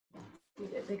A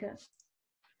bit bigger.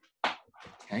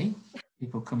 Okay,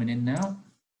 people coming in now.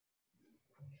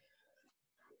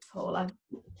 Hold on.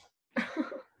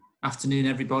 Afternoon,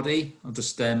 everybody. I'll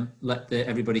just let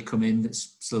everybody come in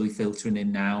that's slowly filtering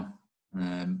in now.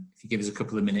 If you give us a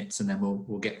couple of minutes and then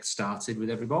we'll get started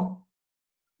with everyone.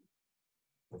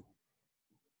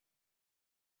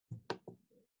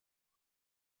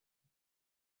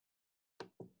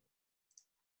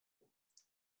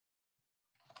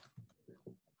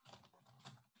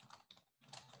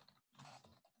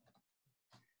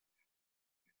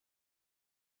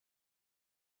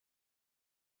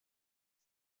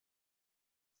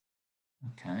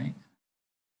 Okay.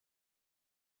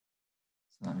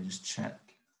 So let me just check.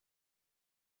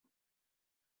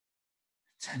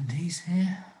 Attendees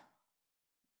here.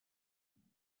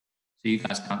 So you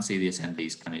guys can't see the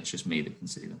attendees, can it? It's just me that can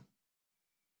see them.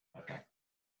 Okay.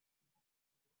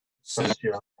 So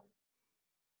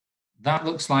that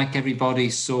looks like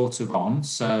everybody's sort of on.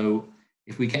 So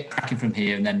if we get cracking from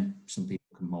here, and then some people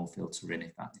can more filter in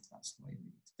if that's the way we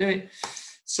need to do it.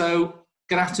 So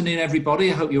good afternoon, everybody.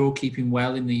 I hope you're all keeping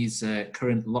well in these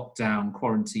current lockdown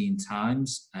quarantine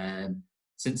times.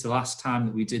 Since the last time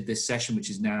that we did this session, which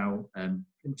is now pretty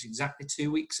much exactly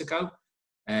 2 weeks ago,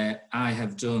 I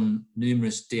have done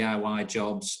numerous DIY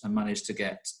jobs and managed to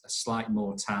get a slight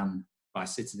more tan by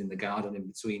sitting in the garden in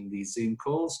between these Zoom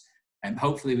calls. And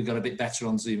hopefully we got a bit better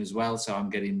on Zoom as well, so I'm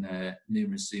getting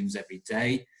numerous Zooms every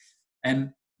day.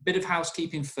 Bit of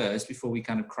housekeeping first before we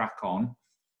kind of crack on.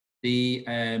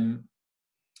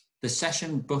 The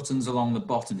session buttons along the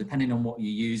bottom, depending on what you're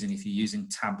using, if you're using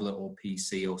tablet or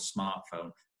PC or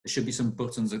smartphone, there should be some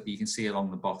buttons that you can see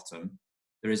along the bottom.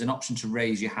 There is an option to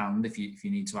raise your hand if you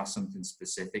need to ask something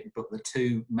specific, but the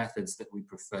two methods that we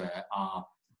prefer are,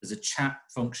 there's a chat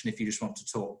function if you just want to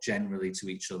talk generally to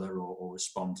each other or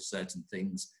respond to certain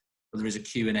things, but there is a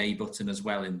Q&A button as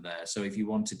well in there. So if you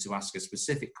wanted to ask a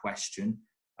specific question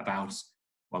about,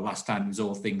 well, last time it was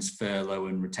all things furlough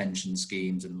and retention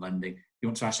schemes and lending. If you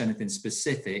want to ask anything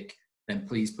specific, then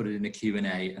please put it in a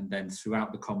Q&A, and then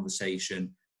throughout the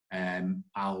conversation,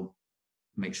 I'll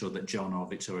make sure that John or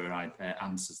Victoria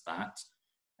answers that.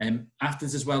 After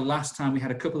this as well, last time we had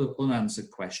a couple of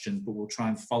unanswered questions, but we'll try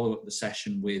and follow up the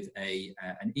session with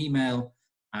an email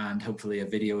and hopefully a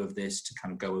video of this to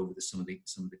kind of go over some of the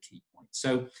key points.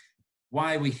 So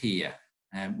why are we here?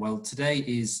 Well, today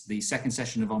is the second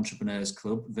session of Entrepreneurs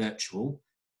Club virtual.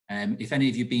 If any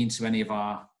of you have been to any of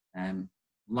our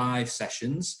live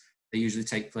sessions, they usually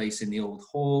take place in the old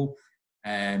hall.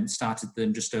 Started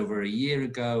them just over a year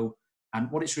ago.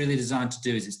 And what it's really designed to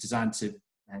do is it's designed to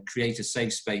create a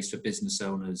safe space for business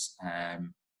owners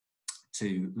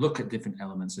to look at different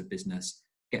elements of business,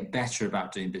 get better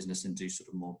about doing business, and do sort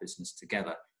of more business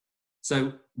together.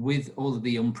 So with all of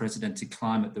the unprecedented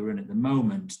climate that we're in at the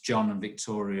moment, John and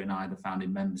Victoria and I, the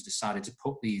founding members, decided to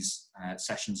put these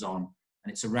sessions on,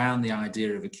 and it's around the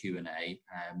idea of a Q&A.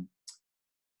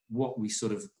 What we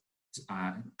sort of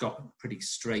got pretty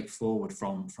straightforward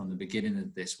from the beginning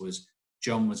of this was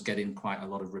John was getting quite a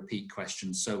lot of repeat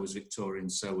questions, so was Victoria,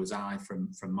 and so was I from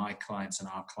my clients and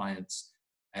our clients.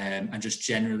 And just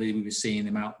generally, we were seeing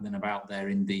them out and about there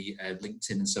in the LinkedIn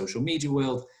and social media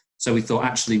world. So we thought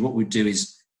actually what we'd do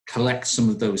is collect some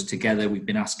of those together. We've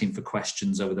been asking for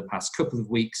questions over the past couple of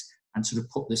weeks and sort of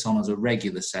put this on as a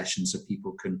regular session so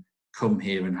people can come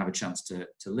here and have a chance to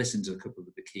listen to a couple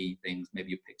of the key things. Maybe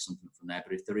you pick something from there,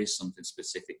 but if there is something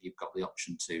specific, you've got the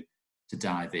option to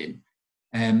dive in.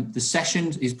 The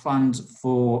session is planned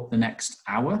for the next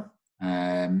hour.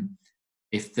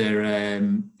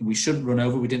 We shouldn't run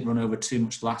over. We didn't run over too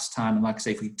much last time. And like I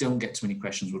say, if we don't get to any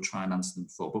questions, we'll try and answer them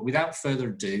before. But without further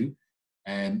ado,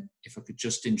 if I could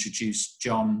just introduce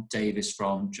John Davies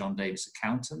from John Davies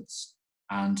Accountants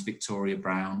and Victoria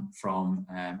Brown from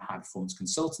High Performance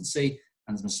Consultancy,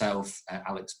 and myself,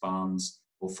 Alex Barnes,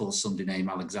 or full Sunday name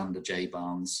Alexander J.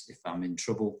 Barnes, if I'm in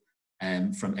trouble,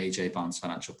 from AJ Barnes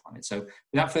Financial Planning. So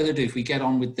without further ado, if we get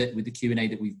on with the Q&A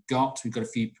that we've got a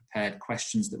few prepared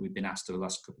questions that we've been asked over the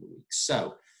last couple of weeks.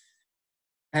 So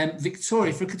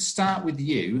Victoria, if we could start with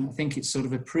you, I think it's sort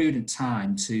of a prudent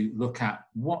time to look at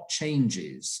what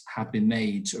changes have been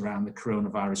made around the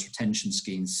coronavirus retention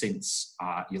scheme since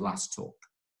your last talk.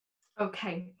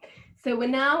 Okay, so we're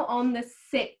now on the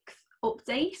 6th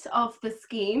update of the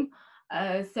scheme.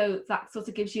 So that sort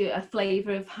of gives you a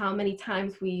flavour of how many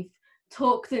times we've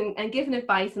talked and given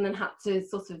advice and then had to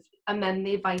sort of amend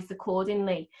the advice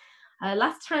accordingly.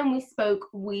 Last time we spoke,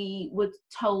 we were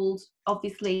told,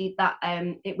 obviously, that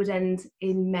it would end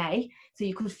in May, so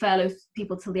you could furlough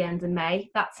people till the end of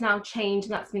May. That's now changed,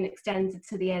 and that's been extended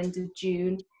to the end of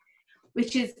June,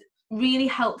 which is really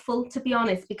helpful, to be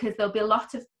honest, because there'll be a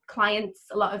lot of clients,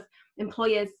 a lot of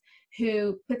employers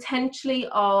who potentially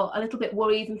are a little bit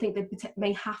worried and think they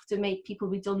may have to make people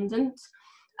redundant.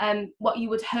 What you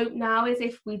would hope now is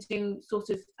if we do sort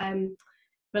of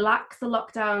relax the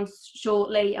lockdowns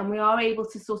shortly and we are able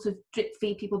to sort of drip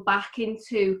feed people back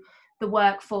into the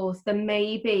workforce, then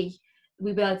maybe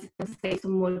we'll be able to save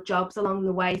some more jobs along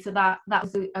the way. So that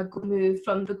was a good move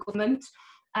from the government.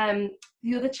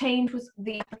 The other change was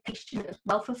the application as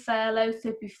well for furlough.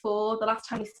 So before, the last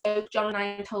time we spoke, John and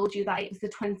I told you that it was the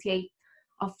 28th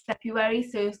of February.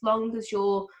 So as long as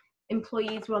your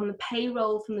employees were on the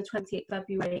payroll from the 28th of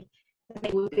February,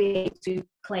 they would be able to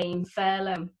claim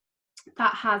furlough.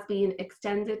 That has been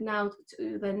extended now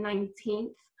to the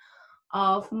 19th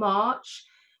of March,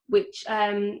 which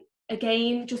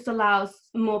again just allows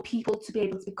more people to be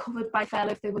able to be covered by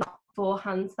furlough if they were not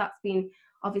beforehand. So that's been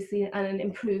obviously an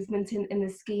improvement in the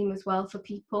scheme as well for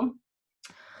people.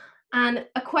 And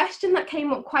a question that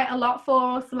came up quite a lot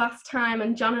for us last time,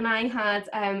 and John and I had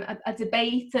a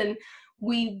debate, and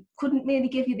we couldn't really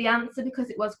give you the answer because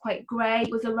it was quite grey,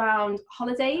 was around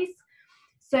holidays.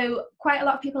 So quite a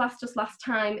lot of people asked us last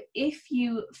time, if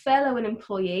you furlough an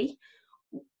employee,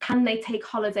 can they take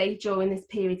holiday during this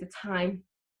period of time?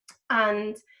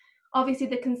 And obviously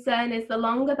the concern is the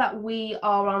longer that we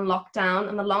are on lockdown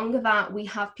and the longer that we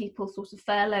have people sort of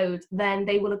furloughed, then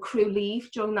they will accrue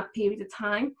leave during that period of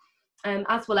time,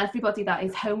 as will everybody that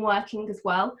is home working as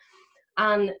well.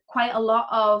 And quite a lot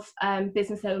of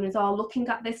business owners are looking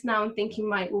at this now and thinking,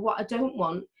 right, well, what I don't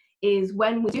want is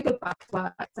when we do go back to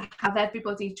work to have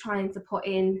everybody trying to put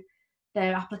in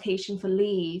their application for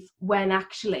leave when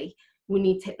actually we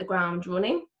need to hit the ground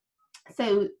running.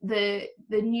 So the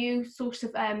new sort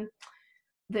of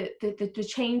the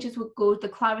changes were good. The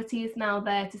clarity is now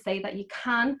there to say that you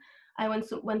can, when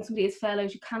somebody is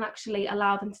furloughed, you can actually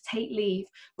allow them to take leave,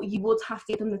 but you would have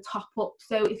to give them the top up.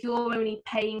 So if you're only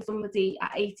paying somebody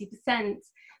at 80%,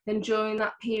 then during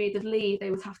that period of leave,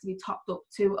 they would have to be topped up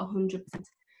to 100%.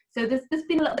 So there's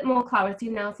been a little bit more clarity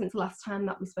now since the last time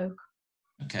that we spoke.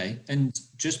 Okay, and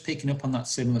just picking up on that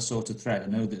similar sort of thread, I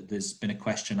know that there's been a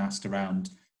question asked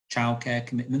around childcare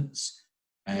commitments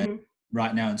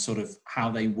right now and sort of how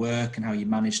they work and how you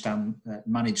manage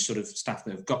sort of staff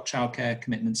that have got childcare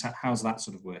commitments. How's that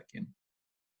sort of working?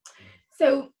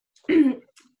 So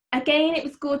again, it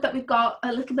was good that we got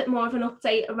a little bit more of an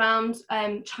update around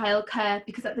childcare,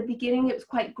 because at the beginning it was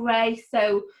quite grey.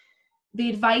 So the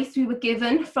advice we were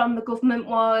given from the government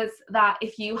was that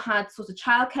if you had sort of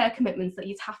childcare commitments, that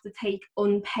you'd have to take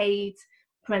unpaid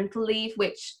parental leave,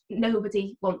 which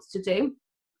nobody wants to do.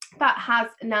 That has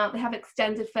now, they have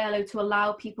extended furlough to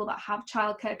allow people that have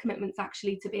childcare commitments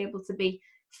actually to be able to be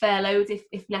furloughed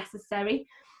if necessary.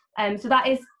 So that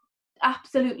is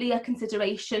absolutely a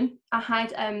consideration. I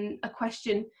had a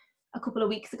question a couple of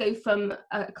weeks ago from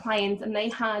a client, and they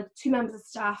had two members of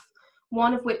staff,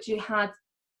 one of which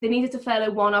they needed to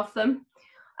furlough one of them.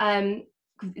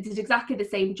 It did exactly the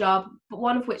same job, but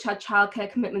one of which had childcare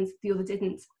commitments, the other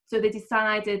didn't. So they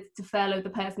decided to furlough the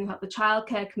person who had the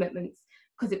childcare commitments,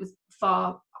 because it was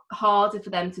far harder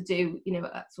for them to do,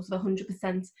 at sort of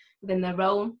 100% within their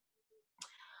role.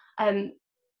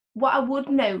 What I would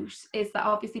note is that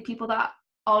obviously people that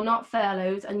are not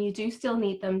furloughed and you do still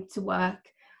need them to work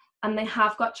and they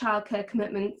have got childcare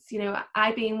commitments,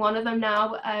 I being one of them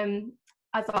now,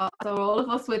 as are all of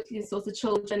us with these sorts of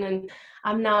children, and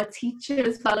I'm now a teacher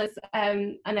as well as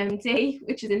an MD,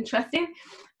 which is interesting.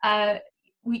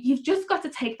 You've just got to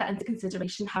take that into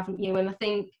consideration, haven't you? And I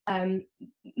think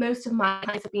most of my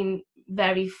clients have been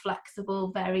very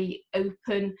flexible, very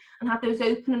open, and had those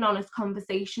open and honest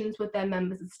conversations with their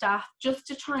members of staff, just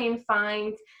to try and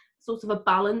find sort of a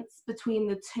balance between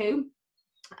the two.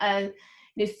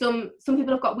 Some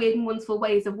people have got weird and wonderful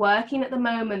ways of working at the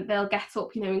moment. They'll get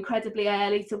up, incredibly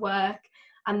early to work,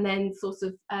 and then sort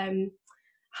of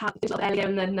have a job earlier,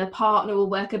 and then their partner will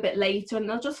work a bit later, and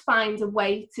they'll just find a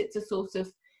way to sort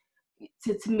of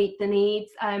to meet the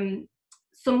needs.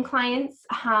 Some clients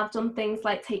have done things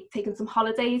like taken some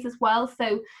holidays as well,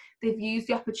 so they've used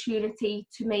the opportunity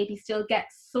to maybe still get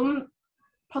some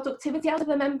productivity out of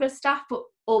their member of staff, but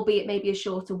albeit maybe a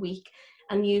shorter week,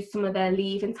 and use some of their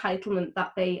leave entitlement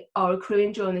that they are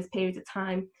accruing during this period of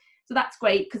time. So that's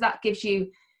great, because that gives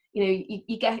you,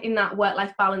 you get in that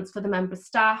work-life balance for the member of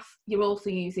staff. You're also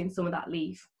using some of that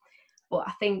leave. But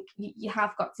I think you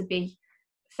have got to be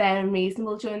fair and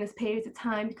reasonable during this period of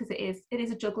time, because it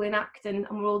is a juggling act, and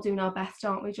we're all doing our best,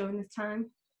 aren't we, during this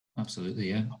time? Absolutely,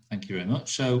 yeah. Thank you very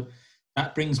much. So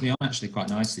that brings me on actually quite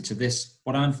nicely to this.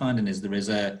 What I'm finding is there is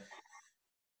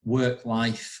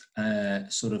work-life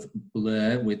sort of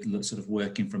blur with sort of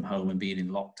working from home and being in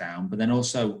lockdown. But then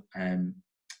also,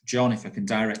 John, if I can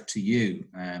direct to you,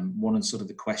 one of sort of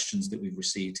the questions that we've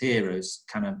received here is,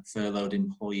 can a furloughed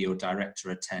employee or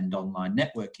director attend online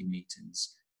networking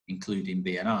meetings, including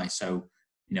BNI? So,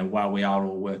 you know, while we are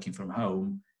all working from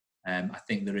home, I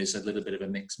think there is a little bit of a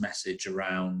mixed message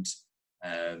around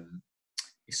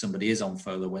if somebody is on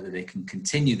furlough, whether they can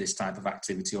continue this type of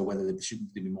activity or whether they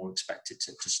should be more expected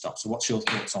to stop. So what's your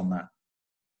thoughts on that?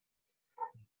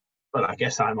 Well, I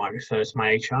guess I might refer to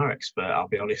my HR expert, I'll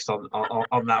be honest,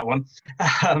 on that one.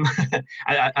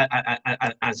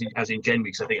 As in generally,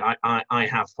 because I think I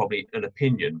have probably an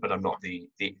opinion, but I'm not the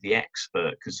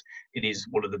expert, because it is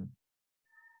one of the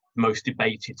most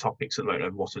debated topics at the moment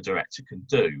of what a director can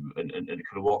do, and kind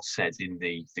of what's said in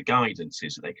the guidance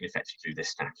is that they can effectively do their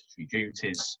statutory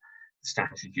duties. The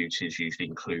statutory duties usually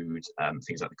include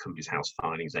things like the Companies House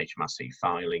filings, HMRC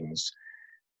filings.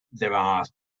 There are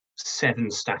 7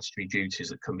 statutory duties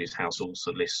that Companies House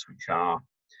also lists, which are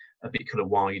a bit kind of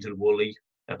wide and woolly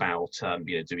about not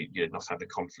having a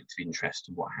conflict of interest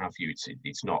and what have you.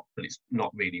 It's not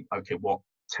really okay. What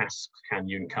tasks can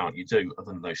you and can't you do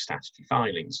other than those statutory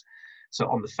filings? So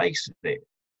on the face of it,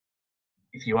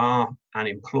 if you are an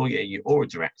employee or a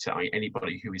director,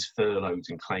 anybody who is furloughed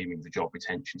and claiming the job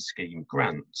retention scheme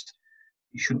grant,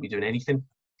 you shouldn't be doing anything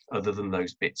other than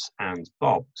those bits and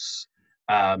bobs.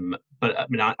 But I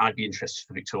mean, I'd be interested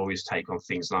for Victoria's take on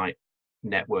things like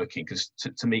networking, because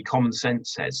to me, common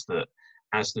sense says that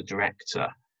as the director,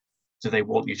 do they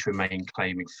want you to remain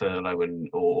claiming furlough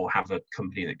or have a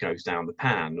company that goes down the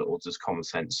pan, or does common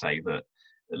sense say that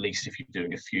at least if you're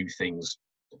doing a few things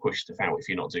to push stuff out, if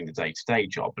you're not doing the day-to-day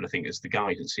job? But I think as the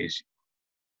guidance is,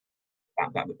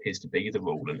 that appears to be the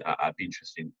rule, and I'd be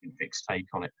interested in Vic's take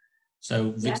on it.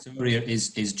 So Victoria,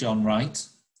 is John right?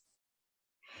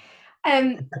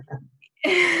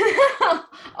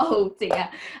 Oh dear.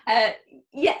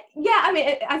 I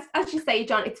mean, as you say,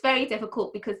 John, it's very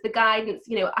difficult because the guidance,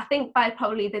 you know, I think by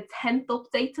probably the 10th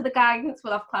update to the guidance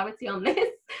we'll have clarity on this.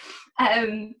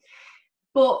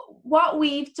 But what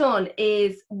we've done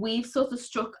is we've sort of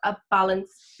struck a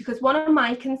balance, because one of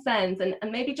my concerns, and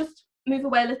maybe just move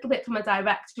away a little bit from a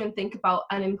director and think about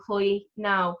an employee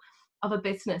now of a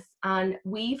business. And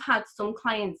we've had some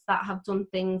clients that have done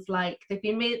things like they've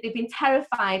been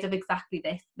terrified of exactly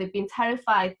this. They've been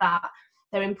terrified that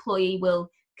their employee will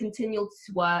continue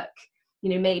to work, you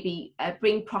know, maybe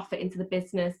bring profit into the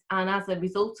business, and as a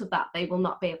result of that, they will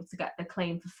not be able to get their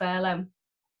claim for furlough.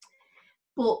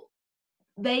 But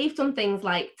they've done things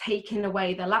like taking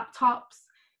away their laptops,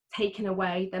 taking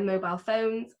away their mobile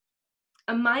phones.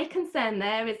 And my concern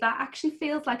there is that actually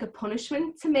feels like a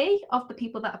punishment to me of the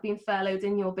people that have been furloughed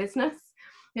in your business.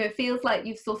 You know, it feels like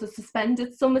you've sort of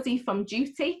suspended somebody from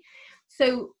duty.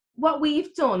 So what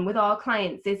we've done with our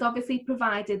clients is obviously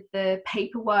provided the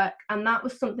paperwork, and that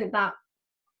was something that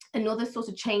another sort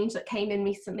of change that came in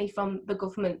recently from the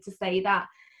government, to say that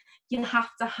you have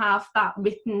to have that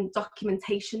written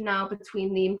documentation now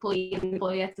between the employee and the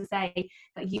employer to say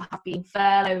that you have been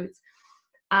furloughed,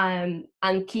 and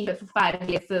keep it for 5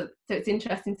 years. So it's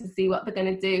interesting to see what they're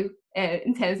going to do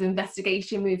in terms of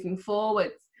investigation moving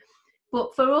forwards.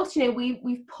 But for us, you know,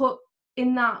 we've put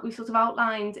in that, we've sort of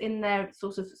outlined in there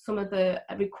sort of some of the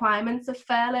requirements of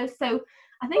furlough. So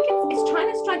I think it's trying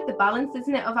to strike the balance,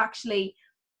 isn't it, of actually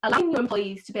allowing your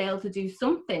employees to be able to do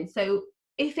something. So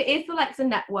if it is the likes of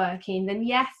networking, then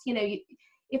yes, you know,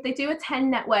 if they do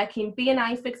attend networking,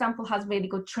 BNI, for example, has really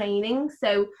good training.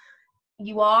 So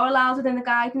you are allowed within the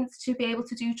guidance to be able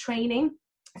to do training.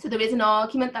 So there is an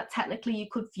argument that technically you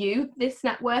could view this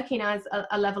networking as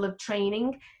a level of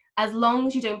training, as long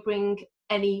as you don't bring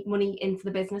any money into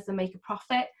the business and make a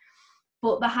profit.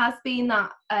 But there has been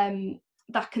that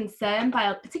concern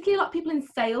by particularly a lot of people in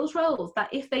sales roles, that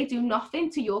if they do nothing,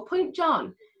 to your point,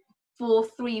 John, for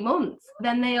 3 months,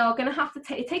 then they are going to have to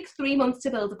it takes 3 months to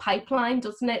build a pipeline,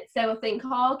 doesn't it? So I think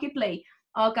arguably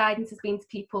our guidance has been to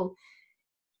people,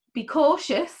 be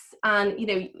cautious and, you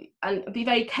know, and be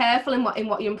very careful in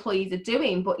what your employees are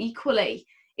doing. But equally,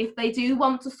 if they do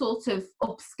want to sort of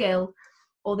upskill,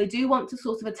 or they do want to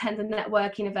sort of attend a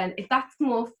networking event, if that's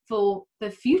more for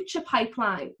the future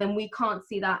pipeline, then we can't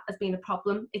see that as being a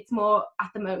problem. It's more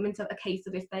at the moment a case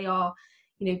of if they are,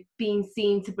 you know, being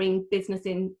seen to bring business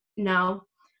in now,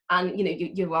 and, you know,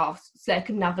 you are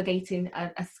circumnavigating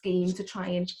a scheme to try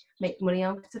and make money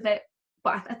out of it.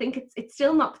 But I think it's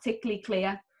still not particularly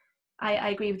clear. I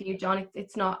agree with you, John.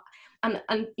 It's not,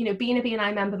 and you know, being a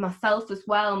BNI member myself as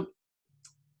well,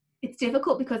 it's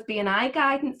difficult because BNI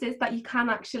guidance is that you can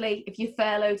actually, if you're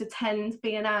furloughed, attend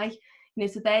BNI You know,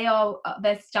 so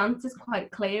their stance is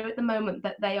quite clear at the moment,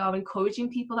 that they are encouraging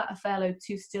people that are furloughed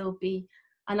to still be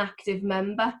an active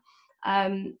member.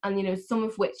 And you know, some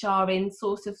of which are in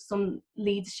sort of some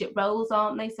leadership roles,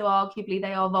 aren't they? So arguably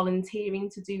they are volunteering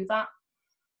to do that.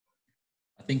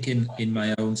 I think in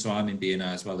my own, so I'm in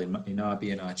BNI as well, in our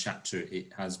BNI chapter,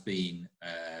 it has been,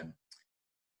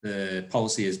 the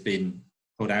policy has been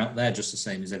put out there just the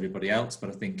same as everybody else,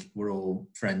 but I think we're all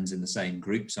friends in the same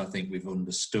group. So I think we've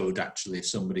understood, actually, if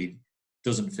somebody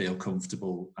doesn't feel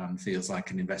comfortable and feels like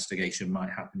an investigation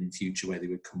might happen in future where they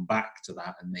would come back to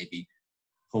that and maybe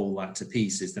pull that to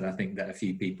pieces, then I think that a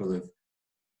few people have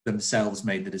themselves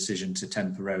made the decision to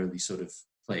temporarily sort of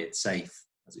play it safe,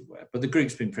 as it were. But the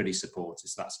group's been pretty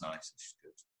supportive, so that's nice. It's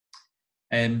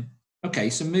good.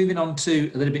 Okay, so moving on to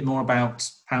a little bit more about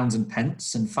pounds and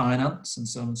pence and finance and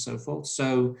so on and so forth.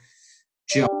 So,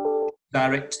 John,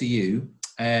 direct to you.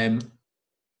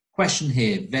 Question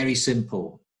here, very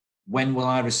simple. When will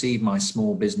I receive my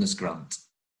small business grant?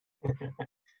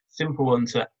 Simple one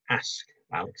to ask,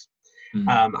 Alex.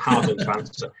 Hard one to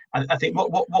answer. I think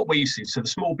what we see, so the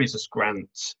small business grant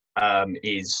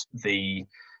is the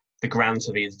grant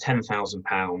of either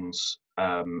 £10,000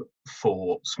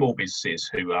 for small businesses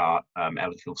who are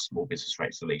eligible for small business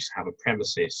rates relief, have a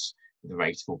premises with a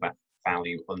rateable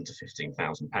value under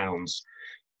 £15,000.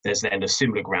 There's then a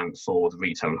similar grant for the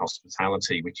retail and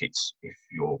hospitality, which it's, if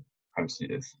your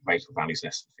premises rateable value is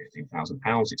less than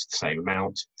 £15,000, it's the same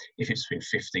amount. If it's between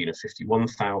 15 and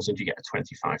 51,000, you get a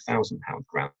 £25,000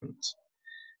 grant.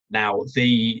 Now,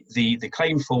 the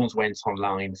claim forms went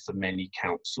online for many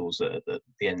councils at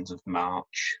the end of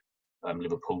March.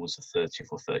 Liverpool was the 30th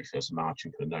or 31st of March,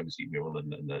 and Nosy, Wirral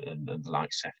and the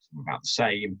likes were about the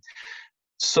same.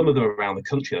 Some of them around the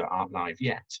country that aren't live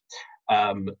yet.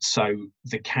 So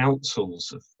the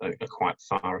councils are quite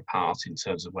far apart in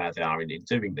terms of where they are in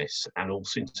doing this, and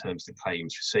also in terms of the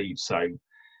claims received. So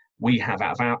we have,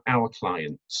 out of our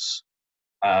clients,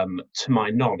 to my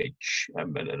knowledge,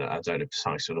 and I don't know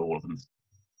precisely on all of them,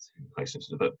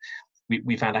 but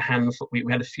we've had a handful. We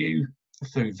had a few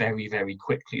through very, very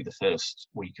quickly the first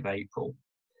week of April.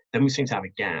 Then we seem to have a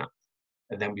gap,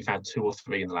 and then we've had 2 or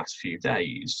 3 in the last few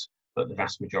days, but the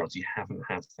vast majority haven't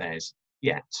had theirs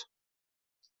yet.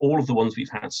 All of the ones we've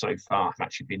had so far have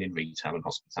actually been in retail and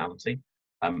hospitality.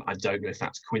 I don't know if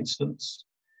that's coincidence,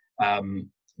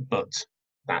 but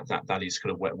that is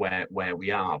kind of where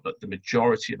we are. But the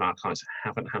majority of our clients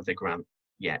haven't had their grant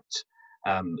yet.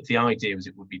 The idea is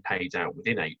it would be paid out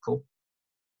within April.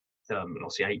 And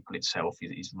obviously April itself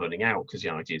is running out, because the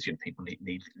idea is people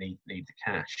need the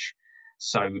cash.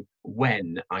 So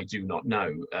when, I do not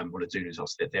know. What I do know is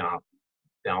obviously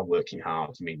they are working hard.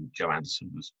 I mean, Joe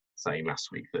Anderson was saying last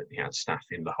week that he had staff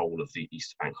in the whole of the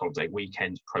Easter Bank holiday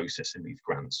weekend processing these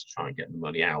grants to try and get the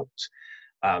money out.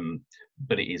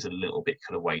 But it is a little bit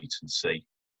kind of wait and see.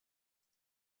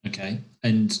 Okay,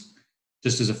 and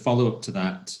just as a follow-up to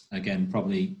that, again,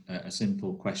 probably a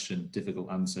simple question,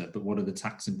 difficult answer, but what are the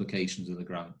tax implications of the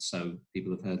grant? So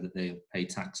people have heard that they'll pay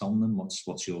tax on them.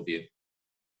 What's your view?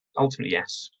 Ultimately,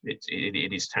 yes,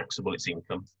 it is taxable, it's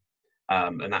income.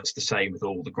 And that's the same with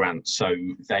all the grants. So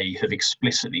they have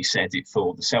explicitly said it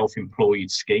for the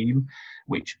self-employed scheme,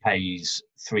 which pays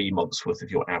 3 months worth of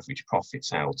your average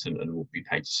profits out and will be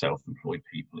paid to self-employed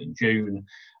people in June.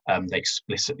 They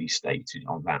explicitly stated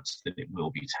on that it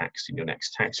will be taxed in your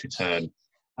next tax return.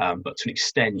 But to an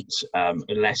extent,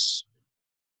 unless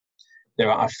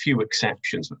there are a few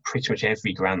exceptions, but pretty much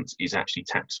every grant is actually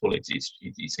taxable.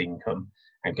 It's income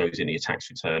and goes into your tax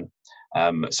return.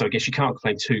 So I guess you can't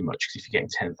claim too much, because if you're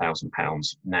getting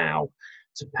 £10,000 now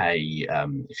to pay,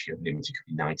 if you're limited, it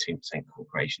could be 19%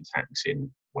 corporation tax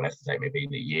in whatever they may be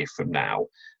in a year from now,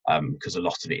 because a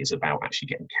lot of it is about actually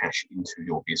getting cash into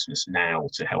your business now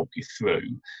to help you through.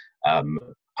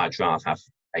 I'd rather have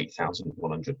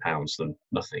 £8,100 than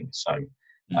nothing. So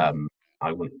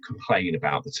I wouldn't complain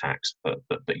about the tax, but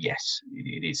yes,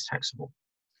 it is taxable.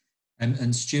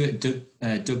 And Stuart,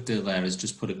 Doug Dill has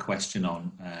just put a question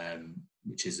on,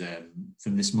 which is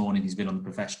from this morning. He's been on the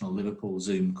professional Liverpool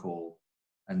Zoom call,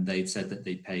 and they've said that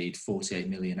they paid 48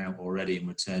 million out already and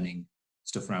returning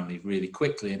stuff around really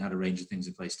quickly and had a range of things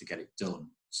in place to get it done.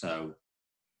 So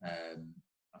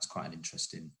that's quite an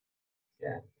interesting.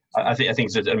 Yeah, I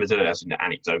think as an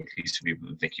anecdote,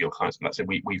 Vicky, your clients, like I said,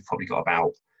 we've probably got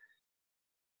about,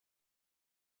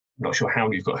 I'm not sure how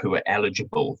many we've got who are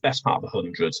eligible. Best part of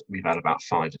 100, we've had about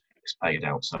 5 or 6 paid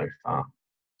out so far.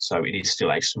 So it is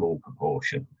still a small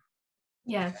proportion.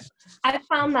 Yeah, I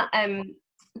found that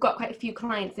we've got quite a few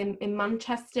clients in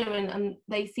Manchester, and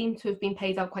they seem to have been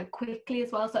paid out quite quickly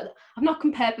as well. So I've not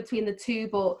compared between the two,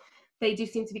 but they do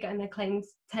seem to be getting their claims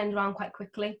turned around quite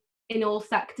quickly in all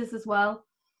sectors as well.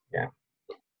 Yeah.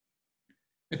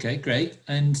 Okay, great.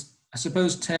 And I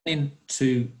suppose turning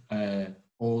to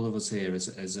all of us here as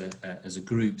a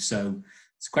group. So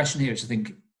there's a question here which I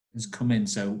think has come in.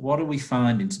 So what are we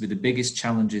finding to be the biggest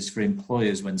challenges for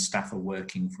employers when staff are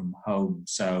working from home?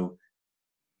 So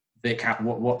Vic,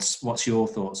 what's your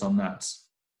thoughts on that?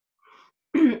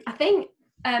 I think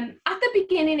at the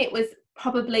beginning it was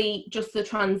probably just the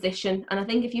transition, and I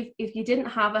think if you didn't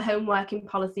have a home working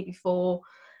policy before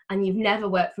and you've never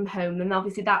worked from home, then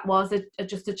obviously that was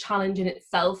just a challenge in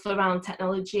itself around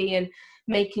technology and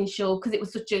making sure, because it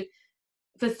was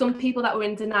for some people that were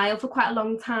in denial for quite a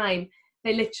long time.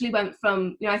 They literally went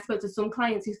from, I spoke to some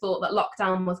clients who thought that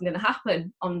lockdown wasn't going to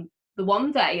happen on the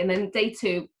one day, and then day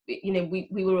two,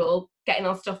 we were all getting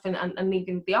our stuff and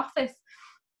leaving the office.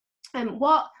 And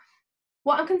what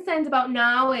I'm concerned about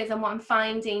now is, and what I'm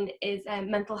finding is,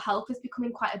 mental health is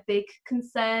becoming quite a big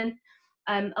concern.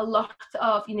 A lot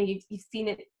of, you've seen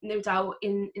it no doubt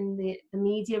in the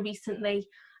media recently.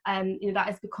 That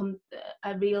has become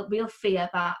a real fear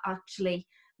that actually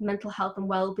mental health and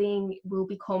well-being will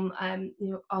become,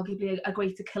 arguably a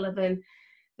greater killer than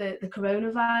the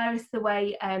coronavirus, the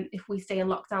way if we stay in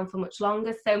lockdown for much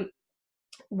longer. So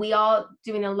we are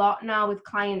doing a lot now with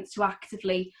clients to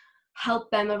actively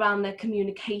help them around their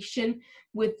communication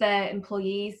with their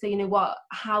employees. So,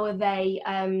 how are they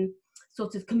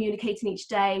sort of communicating each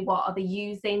day? What are they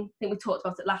using? I think we talked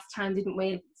about it last time, didn't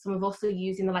we? Some of us are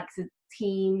using the likes of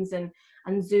Teams and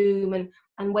Zoom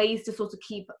and ways to sort of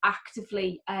keep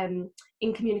actively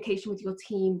in communication with your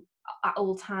team at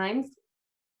all times.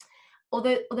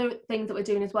 Other things that we're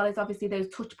doing as well is obviously those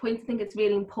touch points. I think it's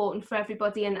really important for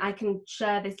everybody, and I can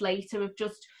share this later, of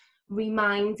just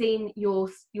reminding your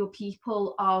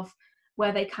people of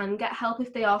where they can get help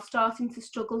if they are starting to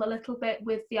struggle a little bit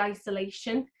with the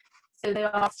isolation. So they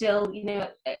are still,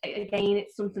 again,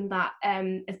 it's something that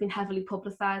has been heavily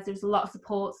publicised. There's a lot of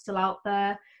support still out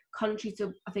there, contrary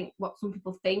to, I think, what some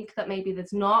people think, that maybe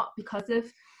there's not because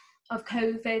of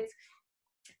COVID.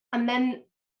 And then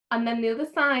the other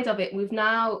side of it, we've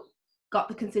now got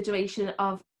the consideration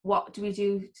of what do we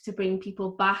do to bring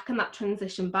people back and that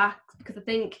transition back, because I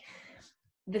think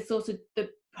the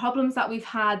problems that we've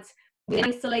had with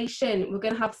isolation, we're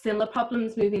going to have similar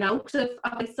problems moving out of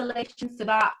isolation. So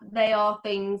that they are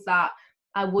things that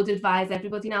I would advise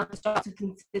everybody now to start to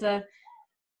consider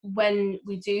when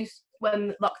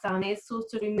lockdown is sort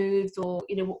of removed, or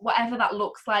whatever that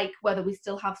looks like, whether we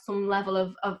still have some level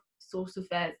of sort of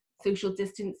social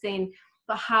distancing,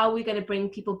 but how we're going to bring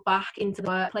people back into the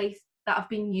workplace that have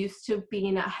been used to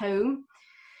being at home.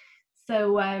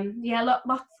 So a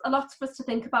lot for us to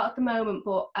think about at the moment,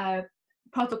 but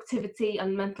productivity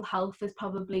and mental health is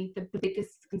probably the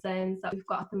biggest concerns that we've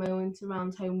got at the moment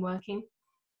around home working.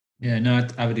 Yeah, no,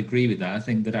 I would agree with that. I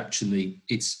think that actually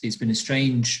it's been a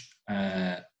strange,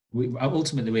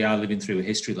 ultimately we are living through a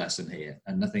history lesson here,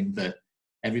 and I think that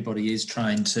everybody is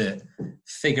trying to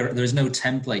figure, there is no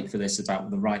template for this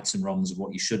about the rights and wrongs of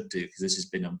what you should do, because this has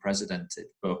been unprecedented.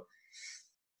 But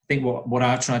I think what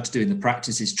I've tried to do in the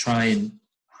practice is try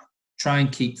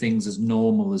and keep things as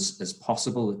normal as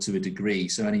possible to a degree.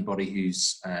 So anybody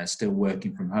who's still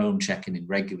working from home, checking in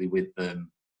regularly with them,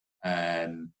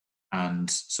 and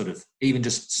sort of even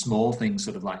just small things,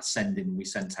 sort of like we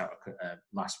sent out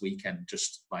last weekend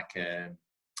just like a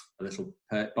little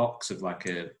perk box of like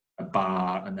a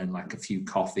bar, and then like a few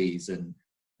coffees and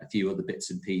a few other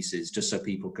bits and pieces, just so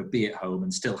people could be at home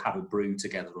and still have a brew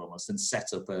together almost, and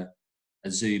set up a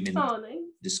Zoom in to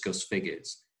discuss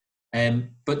figures.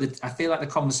 But I feel like the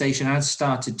conversation has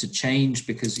started to change,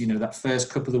 because that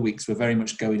first couple of weeks were very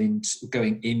much going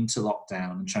into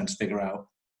lockdown and trying to figure out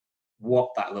what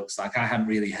that looks like. I hadn't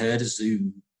really heard of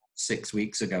Zoom 6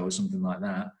 weeks ago or something like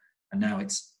that, and now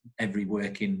it's every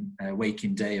waking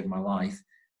day of my life.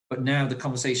 But now the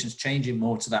conversation's changing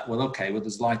more to that,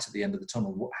 there's light at the end of the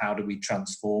tunnel. How do we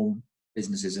transform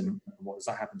businesses, and what does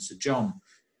that happen? So John,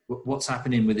 what's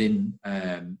happening within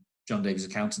John Davies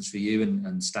Accountants for you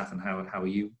and staff, and how are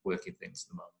you working things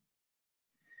at the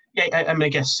moment? Yeah, I mean, I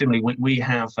guess similarly, we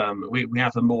have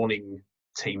a morning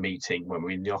team meeting when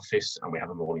we're in the office, and we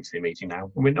have a morning team meeting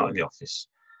now when we're not in the office.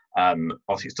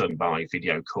 Obviously, it's done by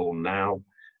video call now.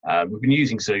 We've been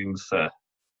using Zoom for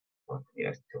a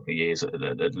couple of years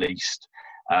at least,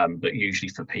 but usually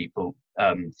for people,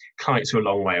 clients who are a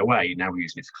long way away. Now we're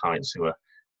using it for clients who are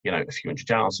a few hundred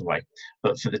yards away.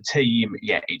 But for the team,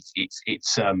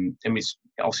 it's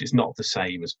obviously it's not the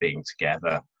same as being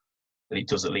together. that it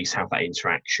does at least have that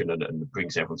interaction and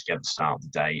brings everyone together at the start of the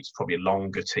day. It's probably a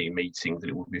longer team meeting than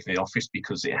it would be in the office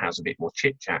because it has a bit more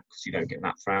chit chat because you don't get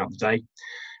that throughout the day.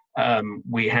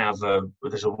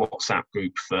 There's a WhatsApp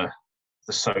group for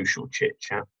the social chit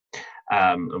chat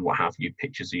and what have you,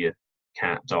 pictures of your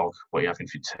cat, dog, what you're having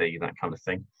for tea, that kind of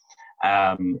thing.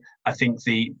 I think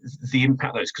the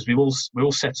impact though is because we're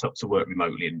all set up to work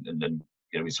remotely and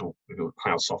you know we've got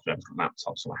cloud software,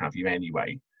 laptops, or what have you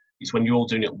anyway. It's when you're all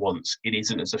doing it at once, it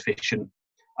isn't as efficient.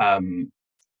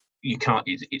 You can't.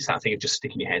 It's that thing of just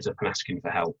sticking your head up and asking for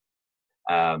help.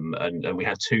 And we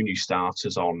had 2 new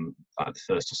starters on like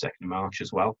the 1st or 2nd of March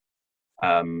as well.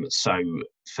 So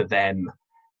for them,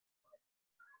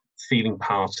 feeling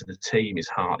part of the team is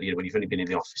hard. You know, when you've only been in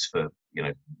the office for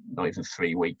not even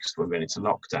 3 weeks when we went into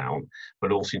lockdown,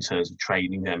 but also in terms of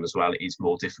training them as well, it is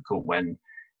more difficult when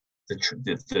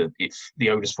if the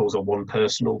onus falls on one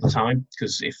person all the time.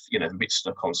 Because if a bit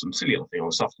stuck on some silly little thing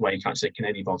on software, you can't say, "Can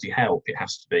anybody help?" It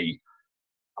has to be,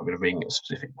 I'm going to ring a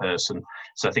specific person.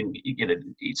 So I think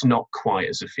it's not quite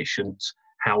as efficient.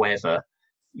 However,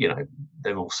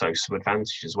 there are also some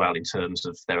advantages as well in terms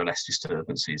of there are less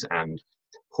disturbances and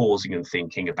pausing and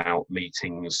thinking about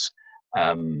meetings.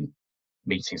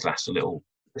 Meetings last a little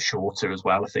shorter as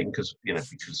well, I think, because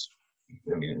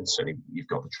certainly you've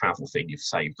got the travel thing you've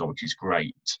saved on, which is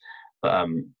great. But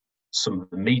some of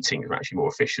the meetings are actually more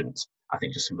efficient. I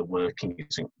think just some of the working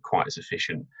isn't quite as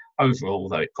efficient overall,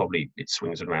 though it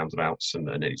swings and roundabouts and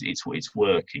it's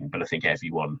working. But I think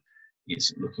everyone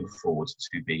is looking forward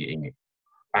to being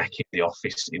back in the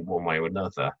office in one way or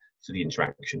another for the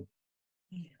interaction.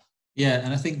 Yeah,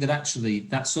 and I think that actually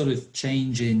that sort of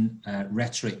change in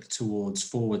rhetoric towards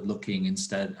forward-looking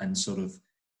instead and sort of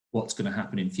what's going to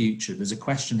happen in future. There's a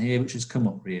question here which has come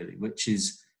up really, which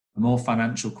is a more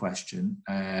financial question.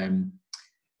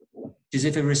 Is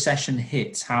if a recession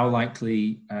hits, how long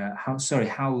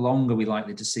are we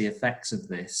likely to see effects of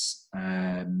this,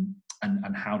 and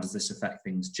how does this affect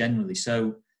things generally?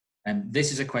 So,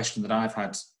 this is a question that I've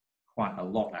had quite a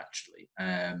lot actually,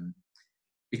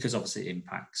 because obviously it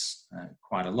impacts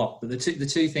quite a lot. But the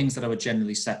two things that I would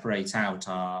generally separate out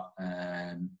are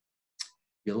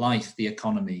your life, the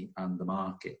economy, and the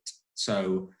market.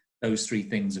 So those 3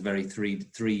 things are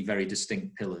three very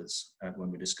distinct pillars when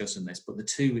we're discussing this. But the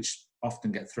 2 which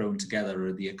often get thrown together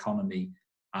are the economy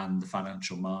and the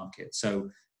financial market. So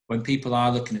when people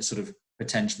are looking at sort of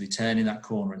potentially turning that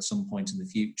corner at some point in the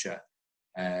future,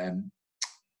 at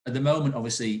the moment,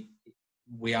 obviously,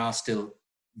 we are still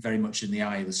very much in the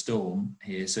eye of the storm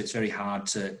here. So it's very hard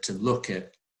to look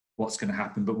at what's going to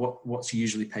happen. But what's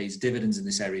usually pays dividends in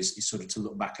this area is sort of to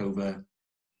look back over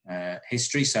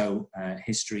history. So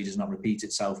history does not repeat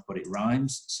itself, but it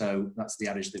rhymes. So that's the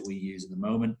adage that we use at the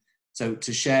moment. So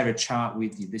to share a chart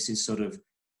with you, this is sort of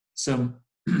some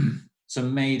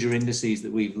major indices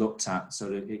that we've looked at.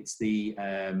 So it's the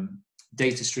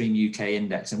DataStream UK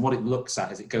index. And what it looks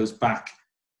at is it goes back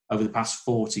over the past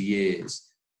 40 years.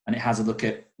 And it has a look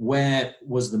at where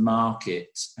was the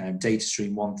market,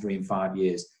 DataStream 1, 3 and 5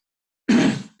 years,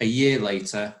 a year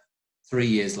later, 3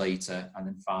 years later, and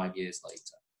then 5 years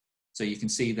later. So you can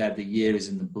see there the year is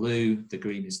in the blue, the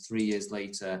green is 3 years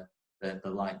later, the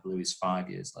light blue is 5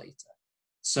 years later.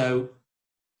 So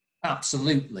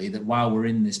absolutely that while we're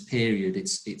in this period,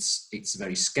 it's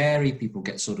very scary. People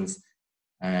get sort of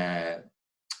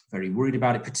very worried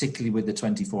about it, particularly with the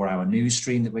 24-hour news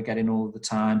stream that we're getting all the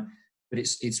time. But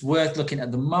it's worth looking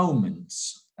at the moment,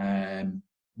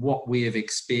 what we have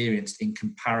experienced in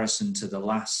comparison to the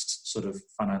last sort of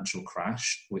financial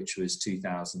crash, which was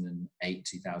 2008,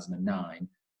 2009.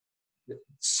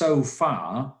 So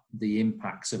far, the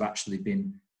impacts have actually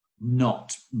been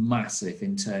not massive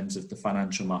in terms of the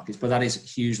financial markets, but that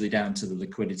is hugely down to the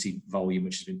liquidity volume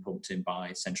which has been pumped in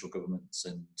by central governments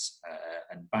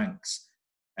and banks.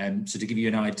 So to give you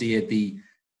an idea,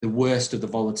 the worst of the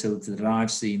volatility that I've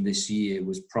seen this year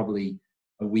was probably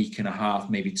a week and a half,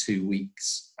 maybe 2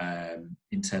 weeks,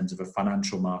 in terms of a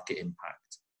financial market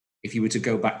impact. If you were to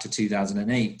go back to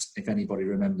 2008, if anybody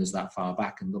remembers that far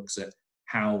back and looks at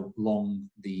how long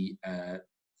the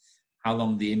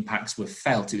impacts were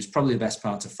felt, it was probably the best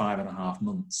part of 5.5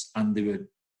 months, and they were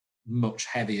much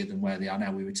heavier than where they are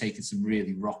now. We were taking some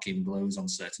really rocking blows on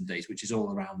certain days, which is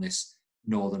all around this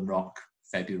Northern Rock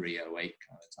February 08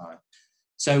 kind of time.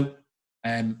 So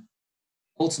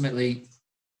ultimately,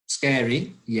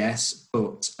 scary, yes,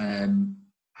 but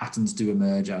patterns do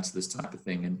emerge out of this type of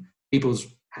thing, and people's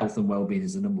health and well-being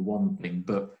is the number one thing.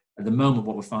 But at the moment,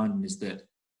 what we're finding is that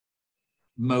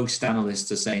most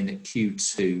analysts are saying that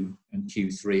Q2 and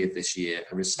Q3 of this year,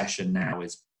 a recession now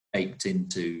is baked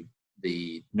into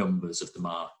the numbers of the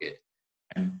market.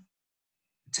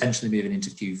 potentially moving into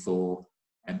Q4.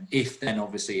 If then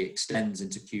obviously it extends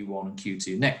into Q1 and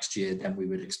Q2 next year, then we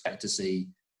would expect to see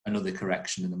another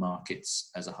correction in the markets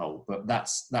as a whole. But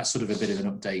that's sort of a bit of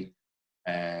an update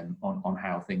on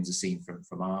how things are seen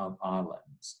from our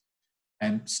lens.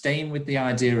 Staying with the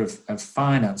idea of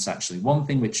finance, actually, one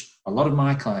thing which a lot of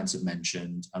my clients have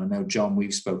mentioned, and I know, John,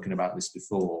 we've spoken about this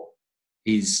before,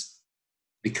 is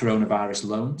the coronavirus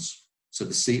loans. So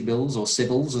the CBILs, or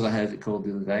CBILs, as I heard it called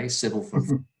the other day, civil for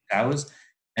hours.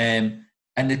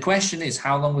 And the question is,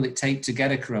 how long will it take to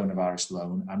get a coronavirus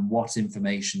loan, and what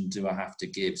information do I have to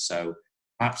give? So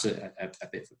perhaps a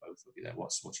bit for both of you there.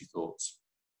 What's your thoughts?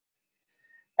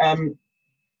 I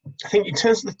think in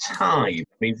terms of the time, I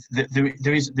mean,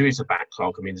 there is a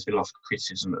backlog. I mean, there's been a lot of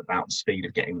criticism about the speed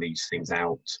of getting these things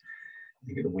out. I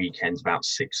think at the weekend, about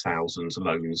 6,000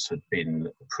 loans had been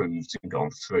approved and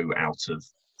gone through out of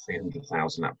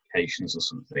 300,000 applications or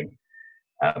something.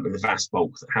 And the vast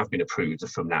bulk that have been approved are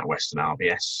from NatWest and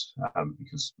RBS,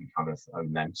 because we kind of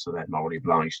own them, so they're morally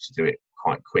obliged to do it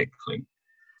quite quickly.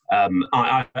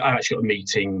 I actually got a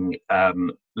meeting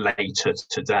later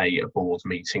today, a board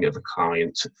meeting of a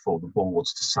client for the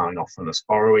boards to sign off on us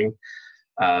borrowing,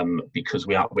 because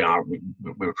we're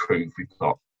approved. We've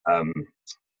got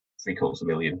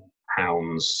 £750,000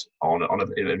 on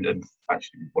and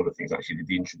actually one of the things, actually,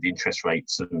 the interest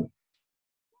rates and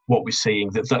what we're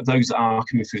seeing, that those are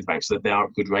coming through the banks, that they are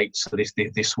at good rates. So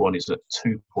this one is at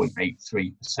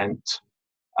 2.83%.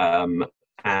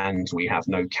 And we have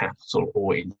no capital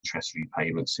or interest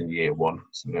repayments in year one.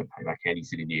 So we don't pay back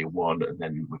anything in year one, and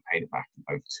then we pay it back in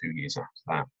over 2 years after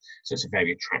that. So it's a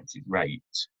very attractive rate.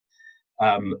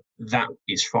 That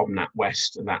is from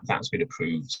NatWest, and that's been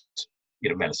approved,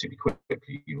 relatively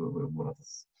quickly. We're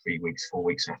 4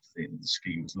 weeks after the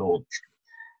scheme was launched.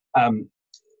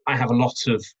 I have a lot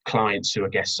of clients who I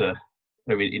guess are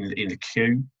in the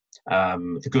queue.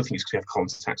 The good thing is, because we have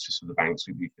contacts with some of the banks,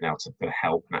 we've been able to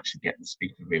help and actually get them to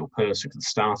speak to a real person. Because the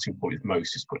starting point with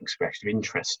most is putting expression of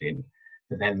interest in,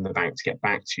 but then the bank to get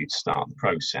back to you to start the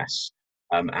process.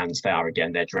 And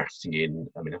they're drafting in.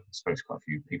 I mean, I've spoken to quite a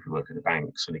few people who work at the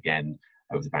banks, and again,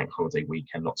 over the bank holiday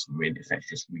weekend, lots of them were in effect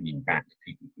just ringing back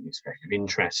people with expression of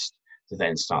interest to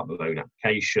then start the loan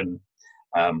application.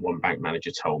 One bank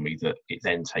manager told me that it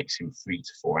then takes him 3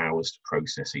 to 4 hours to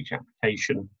process each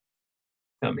application.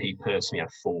 He personally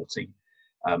had 40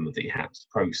 that he had to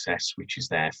process, which is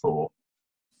therefore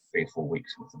 3 or 4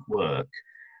 weeks worth of work.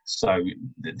 So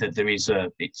there is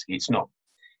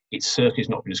it's certainly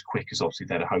not been as quick as obviously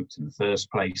they'd hoped in the first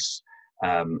place.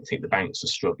 I think the banks are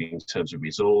struggling in terms of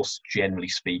resource. Generally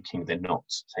speaking, they're not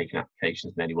taking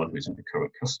applications from anyone who isn't a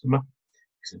current customer,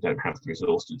 because they don't have the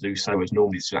resource to do so. As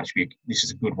normally, this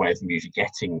is a good way of them usually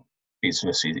getting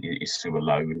business is through a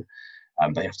loan.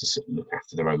 They have to look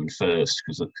after their own first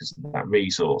because of that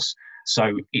resource.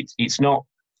 So it's not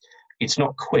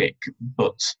quick,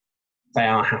 but they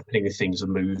are happening and things are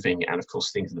moving. And of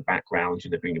course, things in the background,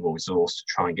 they're bringing more resource to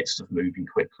try and get stuff moving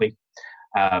quickly.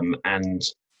 And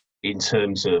in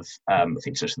terms of, I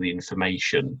think, such as the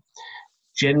information,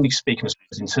 generally speaking, I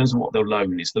suppose, in terms of what they'll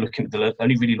loan is, they're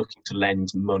only really looking to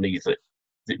lend money that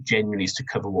genuinely is to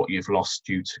cover what you've lost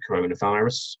due to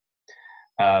coronavirus.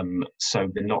 So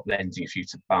they're not lending for you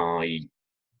to buy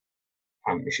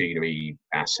plant machinery,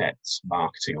 assets,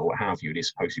 marketing, or what have you. It is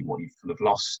supposed to be what you've kind of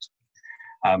lost.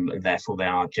 And therefore, they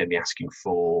are generally asking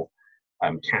for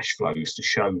cash flows to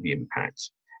show the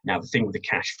impact. Now, the thing with the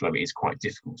cash flow is quite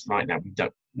difficult. Right now,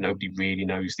 nobody really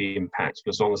knows the impact,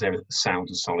 but as long as they're sound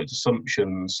and solid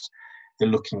assumptions, they're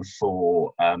looking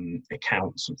for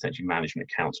accounts, essentially management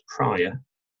accounts prior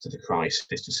to the crisis,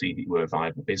 to see that you were a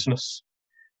viable business.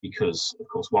 Because, of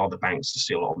course, while the banks are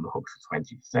still on the hook for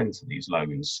 20% of these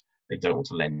loans, they don't want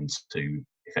to lend to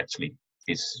effectively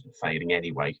business failing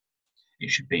anyway.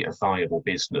 It should be a viable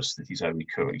business that is only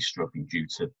currently struggling due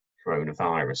to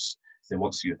coronavirus. So they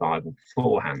want to be viable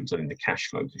beforehand, and in the cash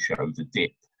flow to show the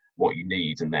dip, what you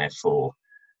need, and therefore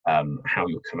how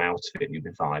you'll come out of it and you'll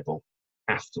be viable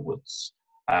afterwards.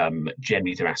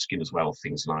 Generally, they're asking as well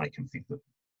things like, I think that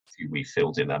we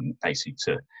filled in basically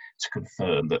to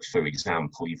confirm that, for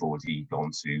example, you've already gone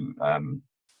to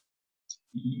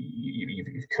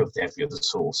you've covered every other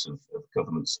source of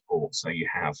government support. So you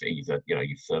have either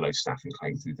you've furloughed staff and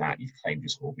claimed through that, you've claimed your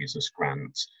small business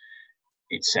grant,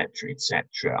 etc.,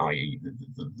 i.e.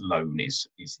 the loan is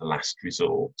the last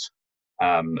resort.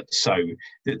 So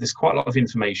there's quite a lot of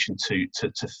information to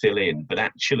fill in, but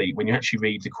actually when you actually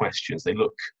read the questions,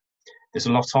 there's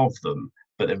a lot of them,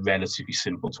 but they're relatively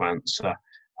simple to answer.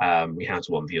 We had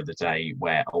one the other day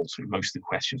where ultimately most of the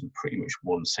questions were pretty much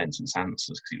one sentence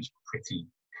answers because it was pretty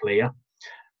clear.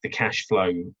 the cash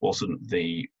flow wasn't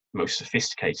the most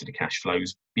sophisticated of cash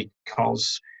flows,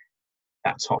 because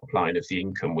that top line of the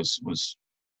income was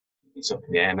it's up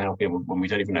in the air now. When we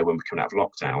don't even know when we're coming out of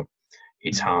lockdown,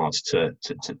 it's hard to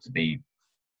be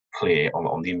clear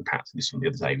on the impact of this. From the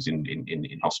other day was in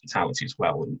hospitality as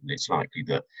well, and it's likely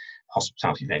that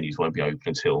hospitality venues won't be open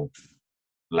until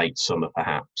late summer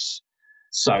perhaps.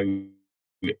 So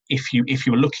if you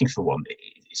were looking for one,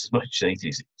 it's as much as anything,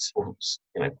 it's, you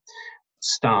know,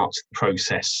 start the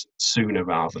process sooner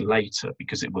rather than later,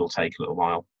 because it will take a little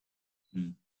while.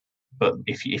 But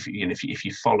if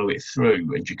you follow it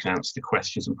through and you can answer the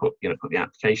questions and put the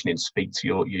application in, speak to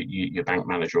your bank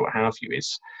manager or what have you,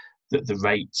 is that the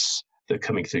rates that are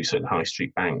coming through certain high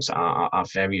street banks are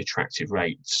very attractive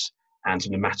rates, and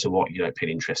no matter what, you don't pay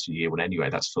interest in year one anyway.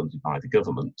 That's funded by the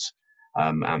government,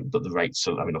 but the rates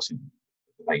are, I mean, obviously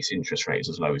the base interest rate is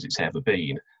as low as it's ever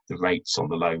been. The rates on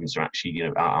the loans are actually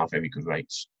are very good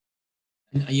rates.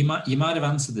 And you might have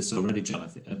answered this already, John.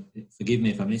 Forgive me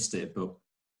if I missed it, but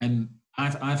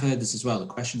I've heard this as well. The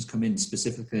questions come in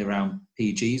specifically around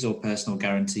PGs or personal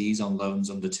guarantees on loans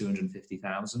under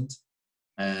 250,000.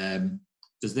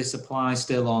 Does this apply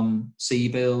still on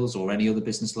CBILS or any other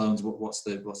business loans? What's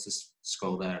the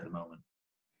score there at the moment?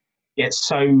 Yeah,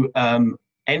 so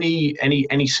any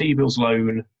CBILS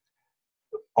loan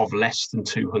of less than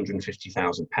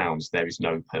 £250,000, there is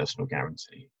no personal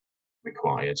guarantee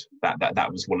required.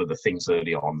 That was one of the things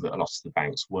early on, that a lot of the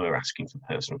banks were asking for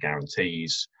personal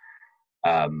guarantees,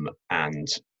 and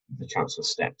the Chancellor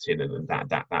stepped in, and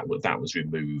that was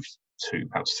removed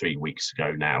perhaps 3 weeks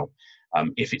ago now.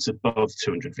 If it's above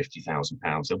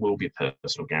 £250,000, there will be a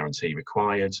personal guarantee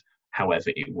required.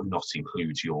 However, it will not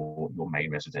include your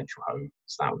main residential home,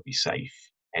 so that would be safe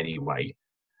anyway.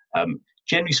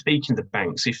 Generally speaking, the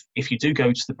banks, if you do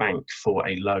go to the bank for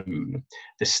a loan,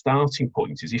 the starting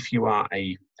point is, if you are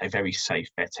a very safe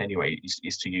bet anyway,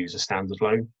 is to use a standard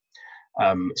loan.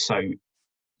 So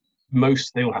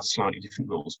they all have slightly different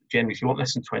rules, but generally, if you want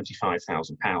less than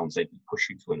 £25,000, they push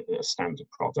you to a standard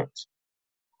product.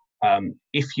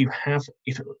 If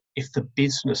the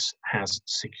business has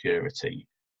security,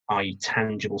 i.e.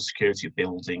 tangible security, of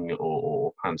building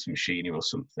or plant and machinery or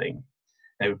something,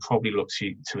 they would probably look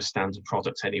to a standard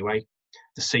product anyway.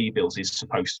 The CBILS is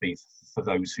supposed to be for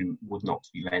those who would not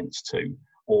be lent to,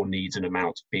 or need an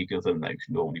amount bigger than they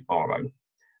can normally borrow.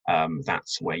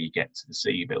 That's where you get to the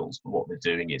CBILS. But what they're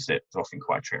doing is they're offering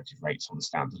quite attractive rates on the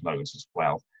standard loans as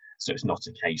well. So it's not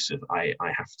a case of I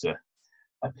have to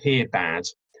appear bad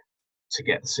to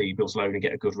get the CBILS loan and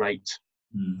get a good rate.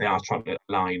 They are trying to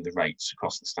align the rates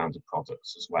across the standard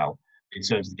products as well. In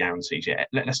terms of the guarantees, yeah,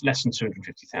 less than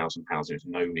 £250,000, there is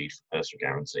no need for personal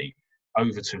guarantee.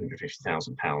 Over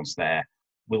 £250,000, there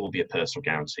will be a personal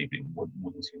guarantee, but it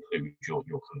wouldn't include your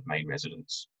kind of main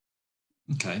residence.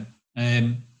 Okay,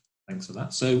 thanks for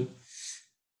that. So,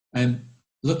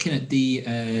 looking at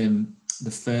the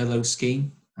furlough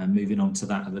scheme, and moving on to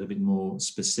that a little bit more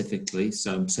specifically.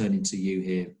 So I'm turning to you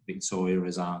here, Victoria,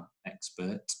 as our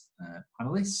expert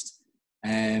panelist.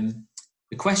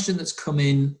 The question that's come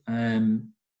in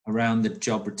around the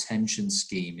job retention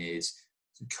scheme is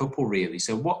a couple really.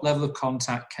 So what level of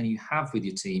contact can you have with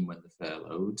your team when they're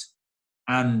furloughed?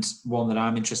 And one that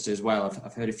I'm interested as well,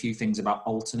 I've heard a few things about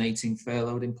alternating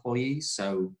furloughed employees,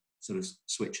 so sort of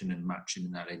switching and matching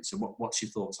that in. So what's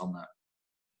your thoughts on that?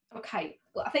 Okay,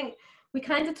 well, I think we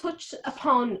kind of touched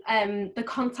upon the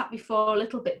contact before a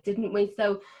little bit, didn't we?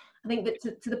 So I think that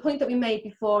to the point that we made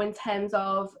before, in terms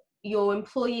of your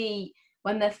employee,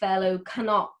 when they're furloughed,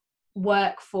 cannot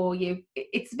work for you.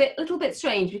 It's a little bit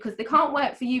strange, because they can't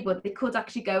work for you, but they could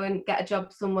actually go and get a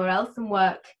job somewhere else and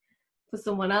work for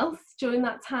someone else during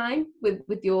that time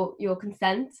with your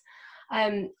consent.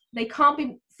 They can't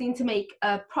be seen to make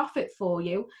a profit for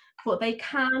you, but they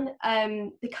can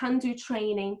do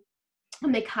training,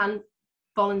 and they can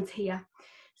volunteer.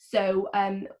 So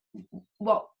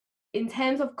in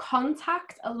terms of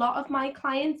contact, a lot of my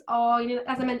clients are,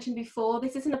 as I mentioned before,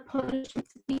 this isn't a punishment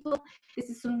to people. This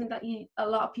is something that a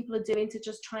lot of people are doing to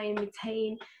just try and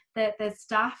retain their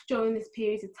staff during this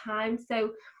period of time.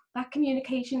 So that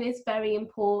communication is very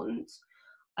important.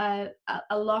 A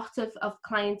lot of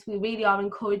clients, we really are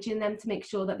encouraging them to make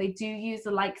sure that they do use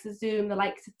the likes of Zoom, the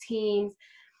likes of Teams,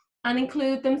 and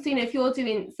include them. So, if you're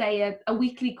doing, say, a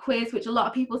weekly quiz, which a lot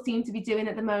of people seem to be doing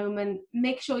at the moment,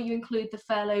 make sure you include the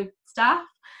furloughed staff.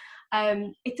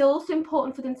 It's also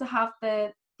important for them to have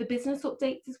the business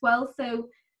updates as well. So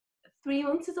 3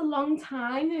 months is a long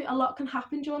time. A lot can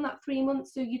happen during that 3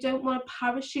 months. So you don't want to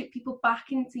parachute people back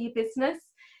into your business.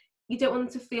 You don't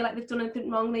want them to feel like they've done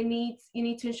anything wrong. You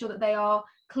need to ensure that they are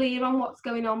clear on what's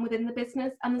going on within the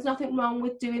business, and there's nothing wrong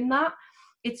with doing that.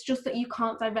 It's just that you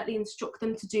can't directly instruct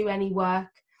them to do any work.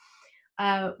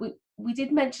 We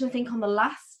did mention, I think, on the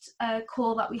last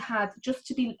call that we had, just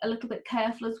to be a little bit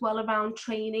careful as well around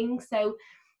training. So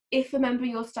if a member of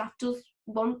your staff does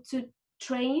want to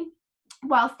train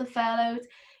whilst they're furloughed,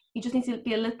 you just need to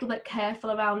be a little bit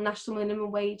careful around national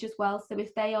minimum wage as well. So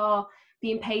if they are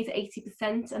being paid at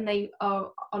 80% and they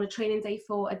are on a training day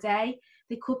for a day,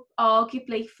 they could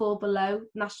arguably fall below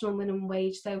national minimum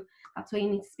wage. So that's where you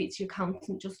need to speak to your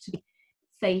accountant, just to be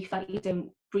safe that you don't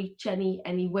breach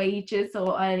any wages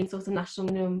or any sort of national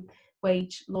minimum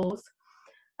wage laws.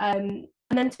 And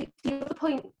then to the other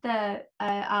point there,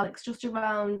 Alex, just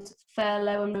around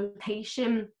furlough and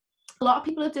rotation, a lot of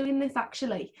people are doing this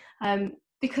actually,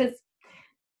 because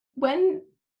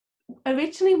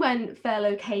originally when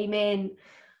furlough came in,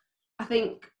 I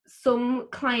think some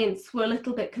clients were a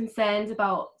little bit concerned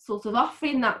about sort of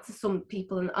offering that to some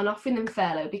people and offering them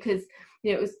furlough, because,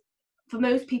 you know, it was, for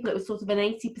most people it was sort of an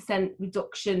 80%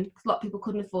 reduction, because a lot of people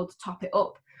couldn't afford to top it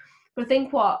up. But I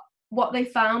think what they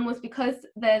found was, because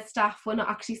their staff were not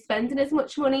actually spending as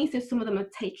much money, so some of them are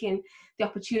taking the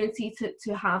opportunity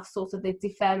to have sort of the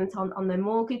deferment on their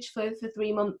mortgage for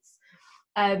 3 months,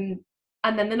 and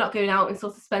then they're not going out and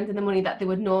sort of spending the money that they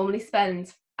would normally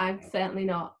spend. I'm certainly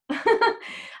not.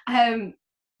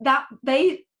 That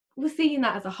they were seeing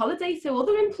that as a holiday, so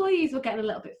other employees were getting a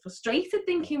little bit frustrated,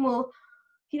 thinking, well,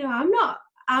 you know, I'm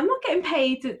not getting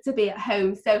paid to be at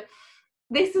home. So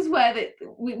this is where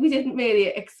we didn't really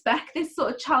expect this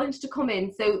sort of challenge to come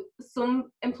in. So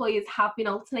some employers have been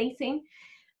alternating.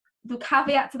 The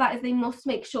caveat to that is they must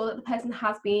make sure that the person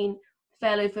has been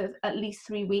furloughed for at least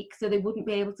 3 weeks, so they wouldn't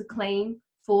be able to claim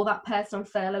for that person on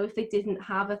furlough if they didn't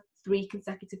have 3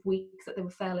 consecutive weeks that they were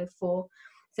furloughed for.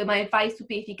 So my advice would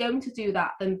be, if you're going to do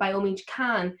that, then by all means you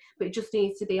can, but it just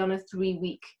needs to be on a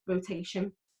 3-week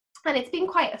rotation. And it's been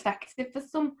quite effective for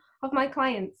some of my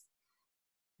clients.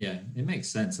 Yeah, it makes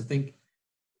sense. I think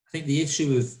the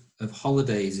issue of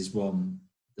holidays is one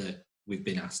that we've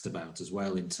been asked about as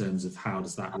well, in terms of how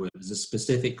does that work. There's a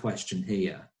specific question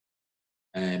here,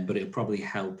 but it'll probably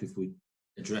help if we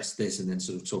address this and then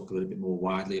sort of talk a little bit more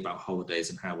widely about holidays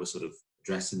and how we're sort of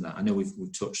addressing that. I know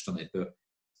we've touched on it, but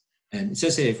it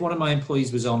says here, if one of my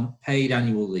employees was on paid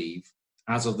annual leave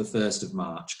as of the 1st of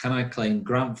March, can I claim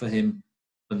grant for him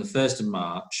from the 1st of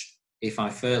March if I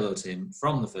furloughed him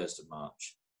from the 1st of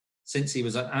March? Since he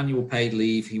was on annual paid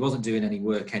leave, he wasn't doing any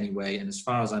work anyway, and as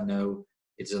far as I know,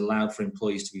 it is allowed for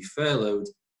employees to be furloughed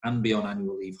and be on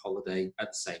annual leave holiday at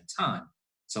the same time.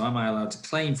 So am I allowed to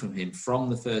claim from him from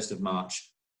the 1st of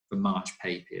March for March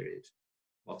pay period?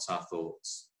 What's our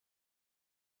thoughts?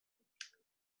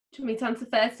 Do you want me to answer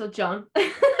first, or John?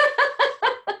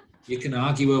 You can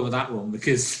argue over that one,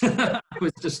 because I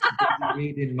was just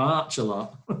reading March a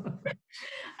lot.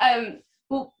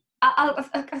 Well, I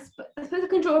suppose I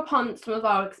can draw upon some of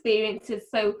our experiences.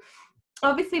 So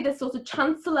obviously the sort of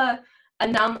Chancellor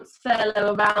announced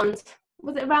furlough around,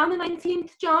 was it around the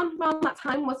 19th, John? Around that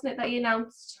time, wasn't it, that he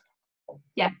announced?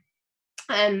 Yeah.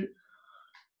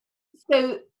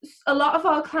 So a lot of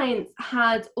our clients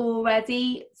had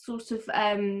already sort of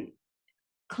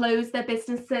closed their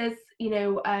businesses, you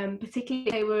know, particularly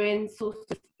if they were in sort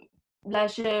of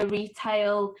leisure,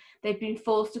 retail. They've been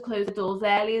forced to close the doors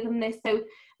earlier than this. So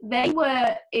they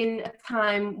were in a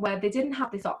time where they didn't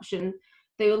have this option.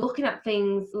 They were looking at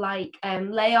things like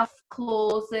layoff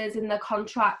clauses in their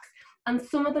contracts, and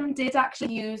some of them did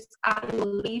actually use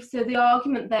annual leave. So the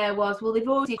argument there was, well, they've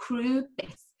already accrued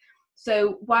this.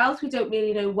 So whilst we don't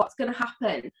really know what's going to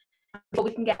happen, but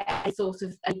we can get any sort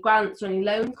of grants or any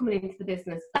loans coming into the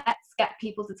business, let's get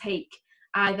people to take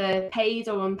either paid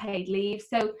or unpaid leave.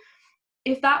 So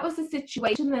if that was the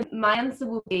situation, then my answer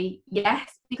would be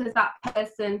yes, because that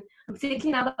person,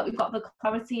 particularly now that we've got the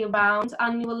clarity around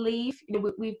annual leave, you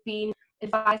know, we've been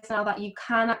advised now that you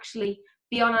can actually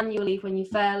be on annual leave when you're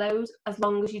furloughed, as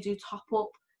long as you do top up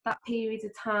that period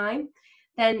of time.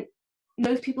 Then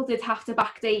most people did have to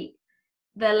backdate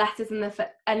their letters and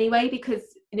anyway, because,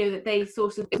 you know, that they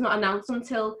sort of, it's not announced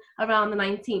until around the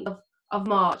 19th of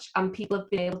March, and people have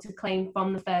been able to claim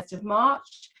from the 1st of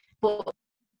March, but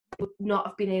would not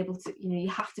have been able to, you know, you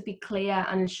have to be clear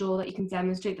and ensure that you can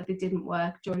demonstrate that they didn't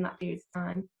work during that period of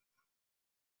time.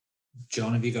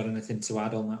 John, have you got anything to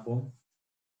add on that one?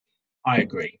 I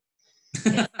agree.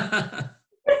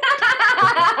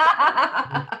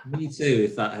 Me too,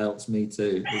 if that helps. Me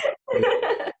too.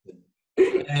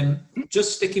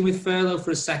 Just sticking with furlough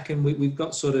for a second, we've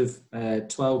got sort of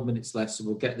 12 minutes left, so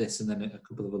we'll get this and then a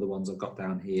couple of other ones I've got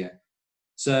down here.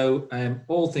 So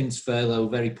all things furlough,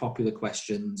 very popular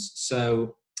questions.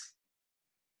 So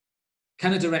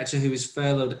Can a director who is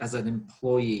furloughed as an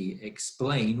employee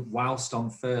explain whilst on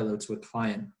furlough to a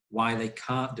client why they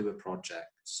can't do a project?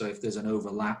 So if there's an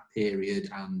overlap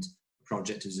period and the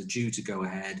project is due to go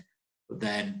ahead, but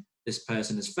then this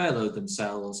person has furloughed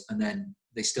themselves and then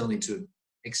they still need to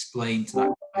explain to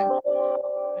that client.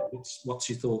 What's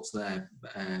your thoughts there?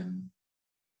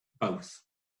 Both.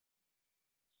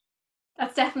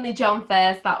 That's definitely John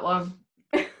first, that one.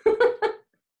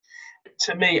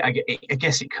 To me, I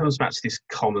guess it comes back to this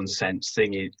common sense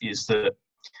thing, is that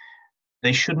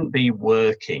they shouldn't be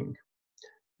working.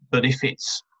 But if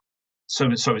it's,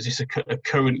 so is this a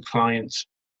current client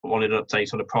wanted an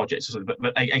update on a project or something?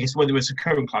 But I guess whether it's a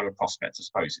current client or prospect, I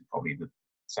suppose it's probably the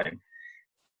same.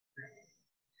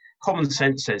 Common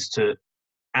sense says to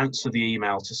answer the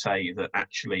email to say that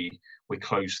actually we're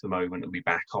closed for the moment and we'll be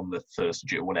back on the 1st of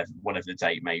June, whatever the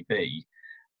date may be,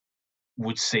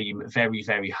 would seem very,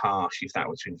 very harsh if that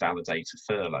were to invalidate a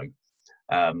furlough.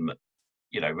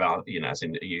 As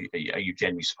in, are you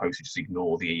generally supposed to just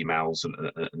ignore the emails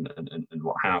and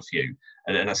what have you?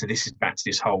 And I said, this is back to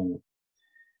this whole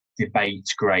debate,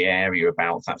 grey area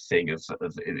about that thing of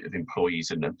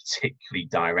employees and particularly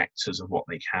directors of what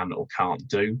they can or can't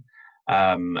do.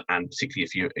 And particularly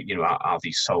if you are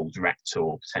the sole director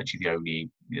or potentially the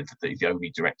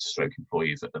only director stroke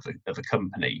employee of a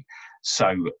company.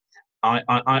 So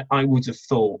I would have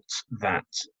thought that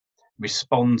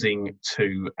responding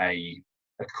to a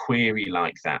query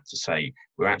like that to say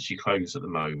we're actually closed at the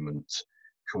moment,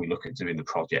 can we look at doing the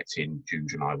project in June,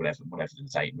 July, whatever the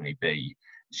date may be,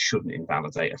 shouldn't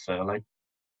invalidate a furlough.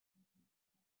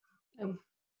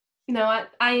 No,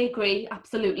 I agree,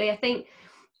 absolutely. I think,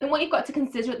 and what you've got to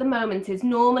consider at the moment is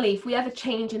normally if we have a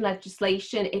change in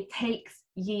legislation, it takes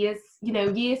years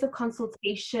of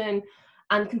consultation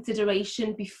and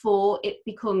consideration before it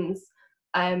becomes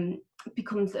a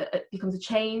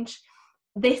change.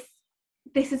 This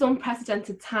is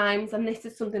unprecedented times, and this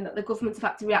is something that the government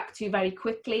have had to react to very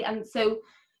quickly. And so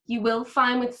you will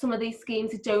find with some of these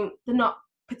schemes they're not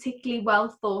particularly well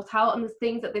thought out, and there's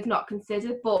things that they've not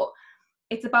considered. But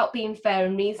it's about being fair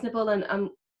and reasonable. And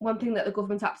one thing that the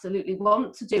government absolutely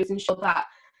want to do is ensure that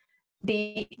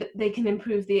they can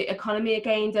improve the economy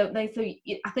again, don't they? So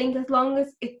I think as long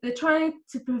as if they're trying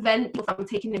to prevent people from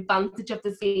taking advantage of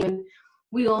the scheme, and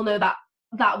we all know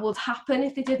that would happen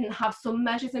if they didn't have some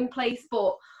measures in place.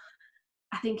 But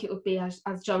I think it would be, as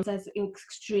John says,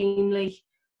 extremely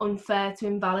unfair to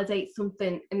invalidate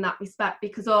something in that respect,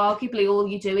 because arguably all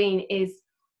you're doing is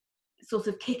sort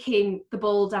of kicking the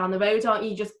ball down the road, aren't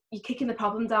you? You're kicking the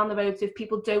problem down the road. So if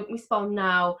people don't respond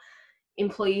now,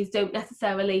 employees don't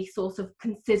necessarily sort of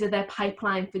consider their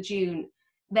pipeline for June,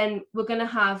 then we're going to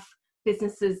have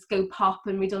businesses go pop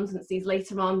and redundancies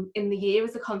later on in the year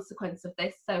as a consequence of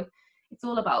this. So it's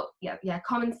all about,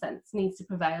 common sense needs to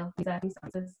prevail in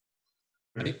circumstances.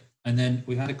 Right. And then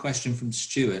we've had a question from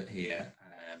Stuart here,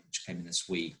 which came in this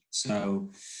week. So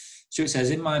Stuart says,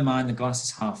 in my mind, the glass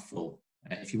is half full.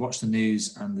 If you watch the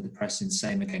news and the depressing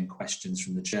same again questions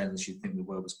from the journalists, you'd think the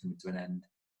world was coming to an end,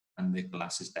 and the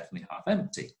glass is definitely half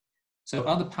empty. So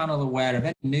are the panel aware of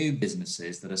any new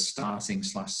businesses that are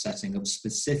starting/setting up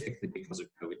specifically because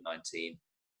of COVID-19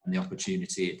 and the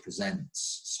opportunity it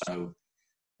presents? So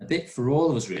a bit for all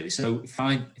of us, really. So if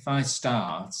I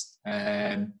start,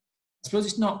 I suppose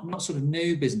it's not sort of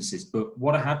new businesses, but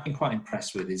what I have been quite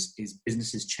impressed with is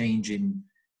businesses changing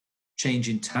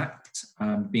tact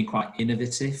and being quite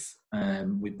innovative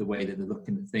with the way that they're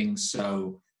looking at things.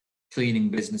 So cleaning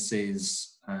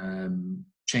businesses,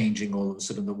 changing all of a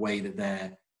sudden the way that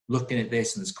they're looking at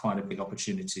this, and there's quite a big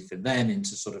opportunity for them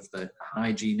into sort of the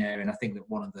hygiene area. And I think that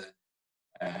one of the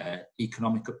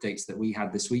economic updates that we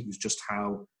had this week was just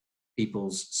how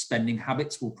people's spending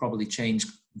habits will probably change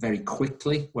very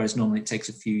quickly, whereas normally it takes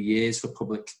a few years for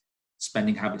public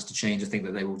spending habits to change. I think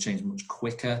that they will change much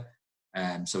quicker.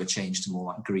 So a change to more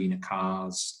like greener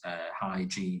cars,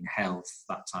 hygiene, health,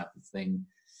 that type of thing.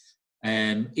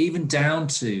 Even down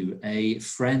to a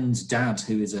friend's dad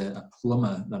who is a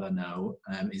plumber that I know.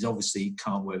 He's obviously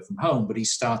can't work from home, but he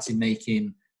started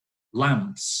making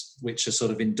lamps, which are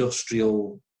sort of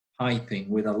industrial piping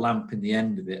with a lamp in the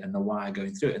end of it and the wire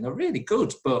going through it. And they're really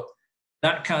good, but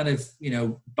that kind of,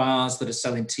 bars that are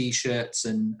selling T-shirts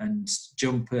and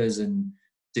jumpers and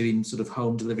doing sort of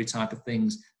home delivery type of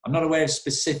things, I'm not aware of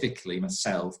specifically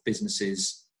myself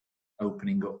businesses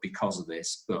opening up because of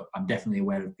this, but I'm definitely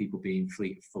aware of people being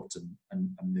fleet of foot and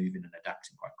moving and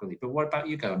adapting quite quickly. But what about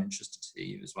you, Go? I'm interested to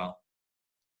hear you as well.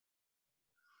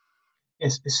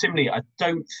 Yes, similarly, I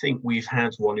don't think we've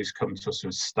had one who's come to us who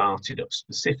has started up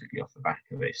specifically off the back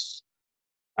of this.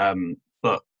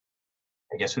 But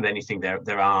I guess with anything,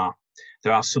 there are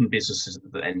There are some businesses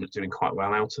that end up doing quite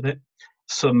well out of it.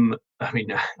 Some, I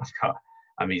mean,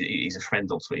 he's a friend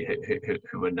ultimately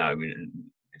who I know, and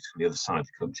it's from the other side of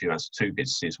the country, who has two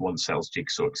businesses. One sells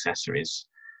jigsaw accessories,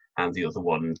 and the other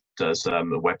one does a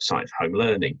website for home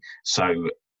learning. So,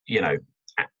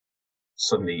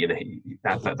 suddenly,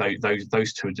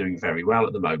 those two are doing very well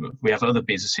at the moment. We have other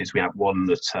businesses. We have one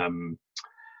that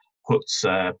puts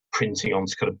printing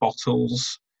onto kind of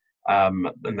bottles, and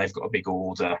they've got a big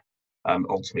order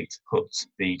ultimately to put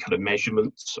the kind of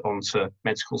measurements onto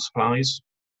medical supplies,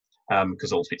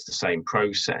 because ultimately it's the same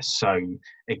process. So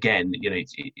again,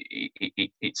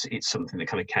 it's something that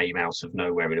kind of came out of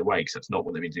nowhere in a way, because that's not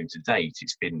what they've been doing to date.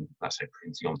 It's been, let's say,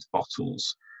 printing onto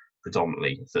bottles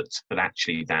predominantly, but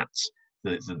actually that's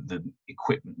the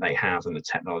equipment they have and the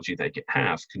technology they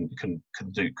have can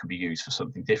be used for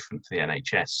something different for the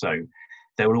NHS. So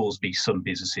there will always be some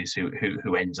businesses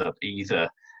who ends up either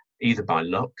by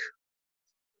luck,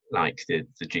 like the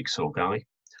jigsaw guy,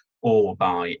 or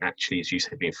by actually, as you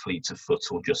said, being fleet of foot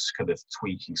or just kind of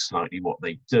tweaking slightly what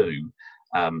they do.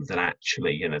 That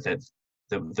actually,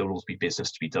 there will always be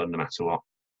business to be done no matter what.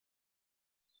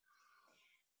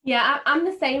 Yeah, I'm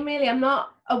the same really. I'm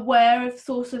not aware of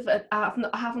sort of, I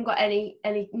haven't got any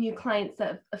new clients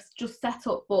that have just set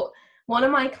up, but one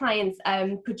of my clients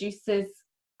produces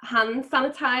hand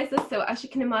sanitizers. So as you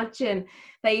can imagine,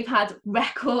 they've had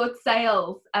record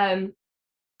sales. And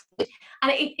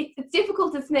it's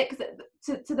difficult, isn't it?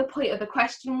 Because to the point of the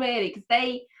question really, because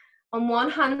they, on one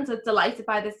hand, are delighted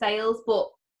by the sales, but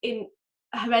in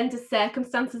horrendous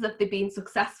circumstances have they been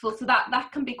successful. So that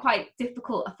can be quite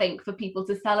difficult, I think, for people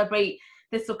to celebrate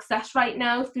the success right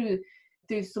now through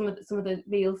some of the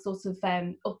real sort of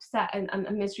upset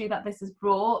and misery that this has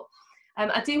brought.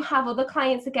 I do have other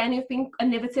clients again who've been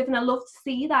innovative, and I love to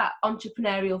see that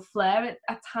entrepreneurial flair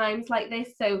at times like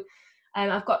this. So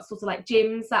I've got sort of like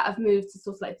gyms that have moved to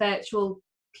sort of like virtual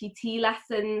PT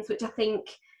lessons, which I think,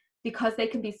 because they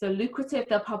can be so lucrative,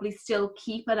 they'll probably still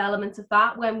keep an element of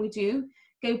that when we do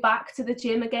go back to the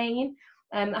gym again.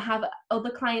 I have other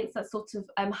clients that sort of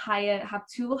have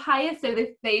tool hire, so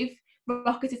they've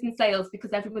rocketed in sales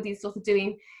because everybody's sort of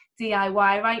doing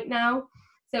DIY right now.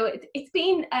 So it's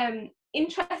been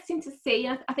interesting to see.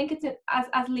 I think it's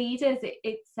as leaders,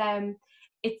 it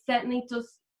certainly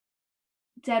does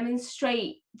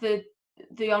demonstrate the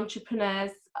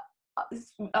entrepreneurs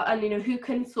and who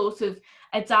can sort of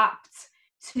adapt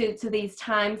to these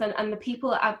times, and the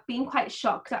people that have been quite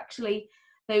shocked actually,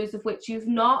 those of which you've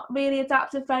not really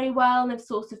adapted very well and have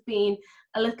sort of been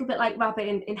a little bit like rabbit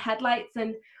in headlights.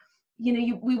 And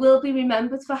we will be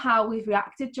remembered for how we've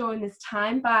reacted during this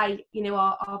time by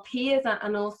our peers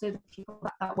and also the people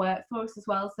that work for us as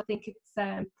well. So I think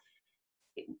it's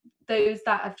those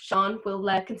that have shone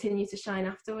will continue to shine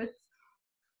afterwards.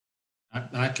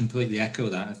 I completely echo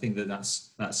that. I think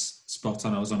that's spot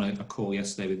on. I was on a call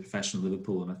yesterday with Professional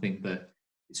Liverpool, and I think that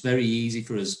it's very easy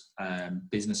for us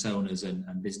business owners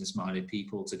and business-minded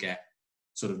people to get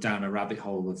sort of down a rabbit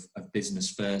hole of business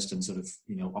first and sort of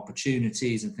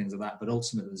opportunities and things like that. But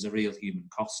ultimately, there's a real human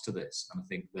cost to this, and I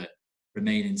think that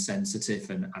remaining sensitive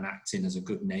and acting as a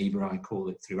good neighbour, I call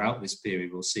it, throughout this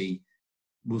period, we'll see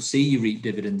you reap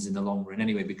dividends in the long run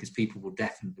anyway, because people will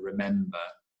definitely remember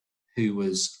who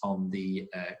was on the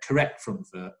correct front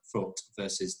foot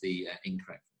versus the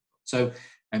incorrect front foot.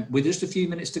 So with just a few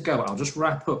minutes to go, I'll just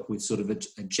wrap up with sort of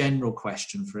a general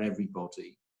question for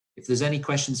everybody. If there's any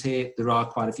questions here, there are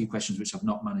quite a few questions which I've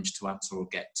not managed to answer or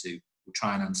get to. We'll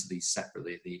try and answer these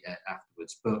separately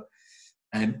afterwards. But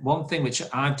one thing which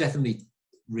I've definitely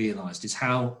realised is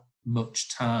how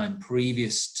much time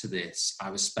previous to this I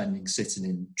was spending sitting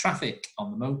in traffic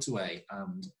on the motorway,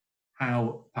 and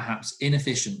how perhaps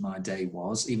inefficient my day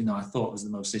was, even though I thought I was the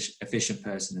most efficient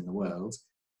person in the world.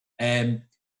 And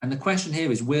the question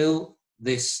here is, will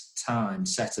this time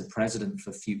set a precedent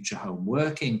for future home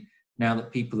working? Now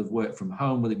that people have worked from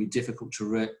home, will it be difficult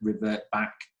to revert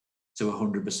back to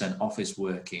 100% office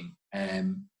working?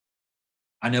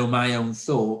 I know my own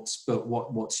thoughts, but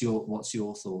what's your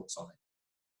thoughts on it?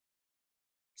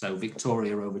 So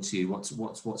Victoria, over to you. What's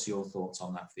your thoughts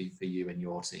on that for you and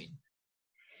your team?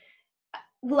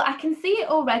 Well, I can see it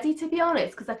already, to be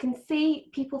honest, because I can see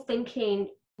people thinking,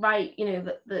 right,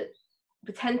 that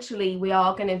potentially we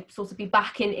are going to sort of be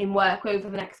back in work over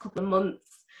the next couple of months.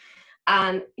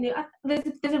 And,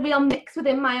 there's a real mix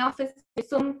within my office.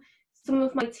 Some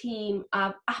of my team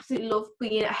absolutely love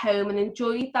being at home and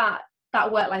enjoy that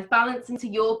work-life balance. And to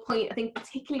your point, I think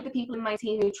particularly the people in my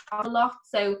team who travel a lot,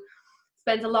 so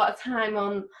spend a lot of time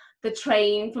on the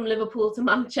train from Liverpool to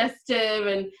Manchester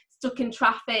and stuck in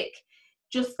traffic,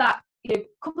 just that a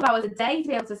couple of hours a day to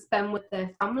be able to spend with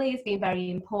their family has been very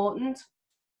important.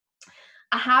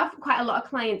 I have quite a lot of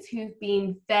clients who've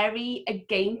been very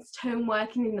against home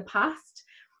working in the past.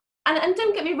 And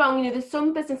don't get me wrong, there's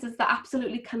some businesses that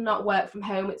absolutely cannot work from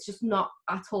home. It's just not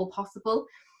at all possible.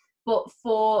 But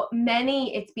for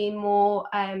many, it's been more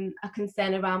a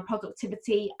concern around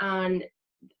productivity and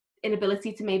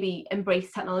inability to maybe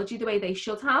embrace technology the way they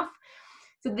should have.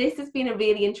 So this has been a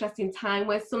really interesting time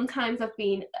where sometimes I've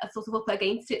been sort of up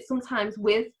against it, sometimes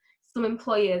with some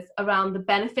employers around the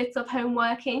benefits of home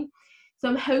working. So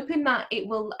I'm hoping that it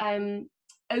will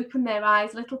open their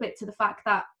eyes a little bit to the fact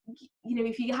that,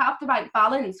 if you have the right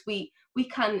balance, we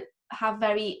can have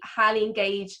very highly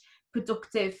engaged,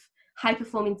 productive,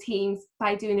 high-performing teams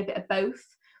by doing a bit of both.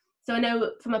 So I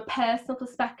know from a personal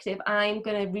perspective, I'm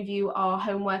going to review our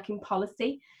home working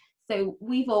policy. So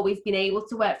we've always been able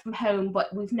to work from home,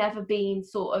 but we've never been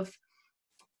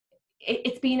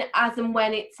it's been as and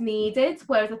when it's needed.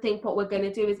 Whereas I think what we're going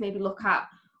to do is maybe look at,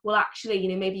 well, actually,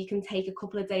 maybe you can take a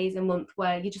couple of days a month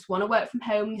where you just want to work from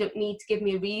home. You don't need to give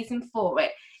me a reason for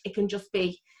it. It can just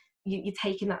be you're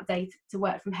taking that day to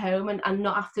work from home and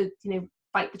not have to,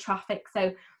 fight the traffic.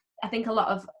 So I think a lot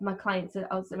of my clients are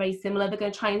also very similar. They're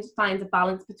going to try and find a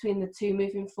balance between the two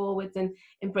moving forwards and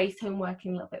embrace home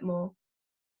working a little bit more.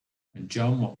 And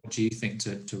John, what do you think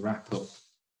to wrap up?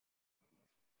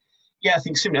 Yeah, I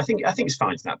think similar. I think it's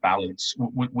finding that balance.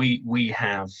 We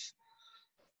have,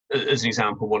 as an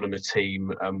example, one of the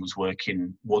team was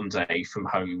working one day from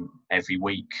home every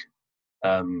week,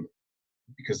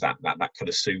 because that kind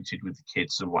of suited with the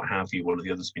kids and what have you. One of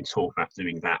the others has been talking about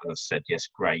doing that, and I said yes,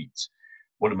 great.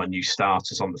 One of my new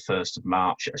starters on the 1st of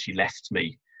March actually left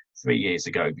me 3 years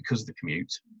ago because of the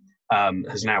commute.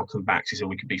 Has now come back. She said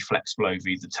we could be flexible over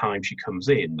the time she comes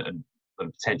in, and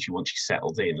potentially once she's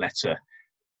settled in, let her.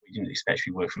 We didn't expect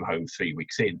she would work from home 3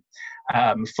 weeks in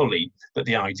fully, but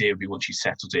the idea would be once she's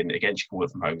settled in, again, she can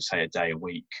work from home, say a day a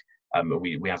week.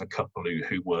 We have a couple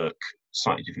who work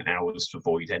slightly different hours to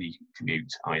avoid any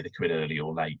commute, either come in early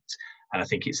or late. And I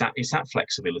think it's that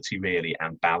flexibility really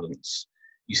and balance.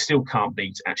 You still can't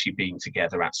beat actually being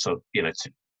together at some,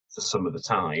 for some of the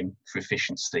time for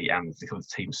efficiency and the kind of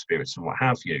team spirits and what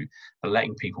have you, but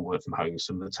letting people work from home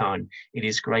some of the time, it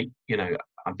is great.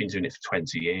 I've been doing it for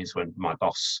 20 years. When my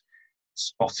boss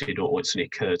spotted, or it suddenly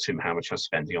occurred to him how much I was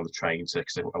spending on the trains,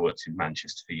 because I worked in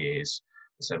Manchester for years,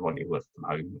 I said, why don't you work from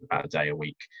home about a day a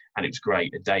week? And it was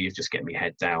great. A day of just getting my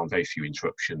head down, very few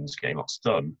interruptions, getting lots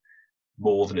done.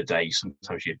 More than a day,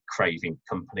 sometimes you're craving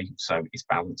company. So it's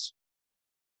balance.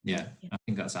 Yeah, I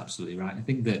think that's absolutely right. I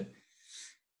think that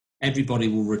everybody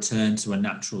will return to a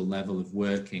natural level of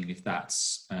working. If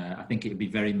that's, I think it would be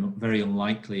very, very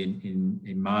unlikely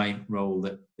in my role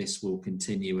that this will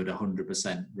continue at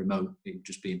 100% remote. It would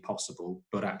just be impossible.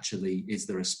 But actually, is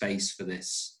there a space for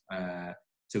this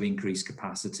to increase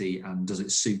capacity, and does it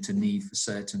suit a need for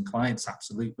certain clients?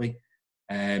 Absolutely.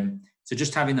 So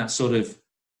just having that sort of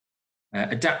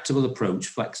adaptable approach,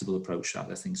 flexible approach, that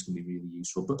I think is going to be really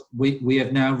useful. But we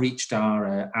have now reached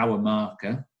our hour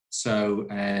marker. So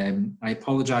I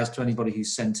apologise to anybody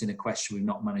who's sent in a question we've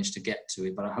not managed to get to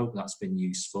it, but I hope that's been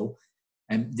useful.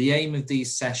 And the aim of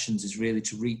these sessions is really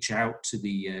to reach out to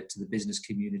the business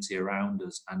community around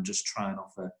us and just try and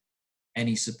offer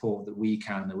any support that we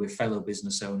can. That we're fellow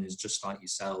business owners just like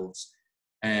yourselves.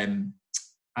 And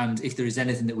if there is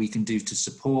anything that we can do to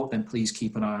support, then please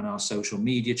keep an eye on our social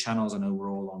media channels. I know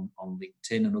we're all on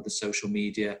LinkedIn and other social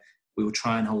media. We will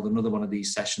try and hold another one of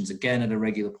these sessions again at a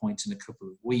regular point in a couple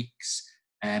of weeks.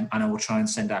 And I will try and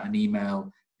send out an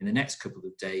email in the next couple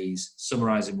of days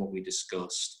summarising what we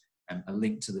discussed, a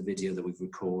link to the video that we've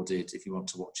recorded if you want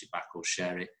to watch it back or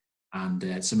share it,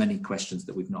 and so many questions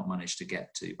that we've not managed to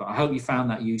get to. But I hope you found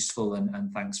that useful,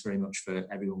 and thanks very much for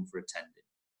everyone for attending.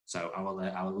 So I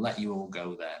will let you all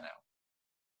go there now.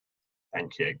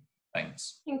 Thank you.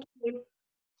 Thanks. Thank you.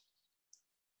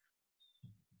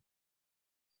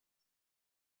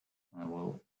 I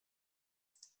will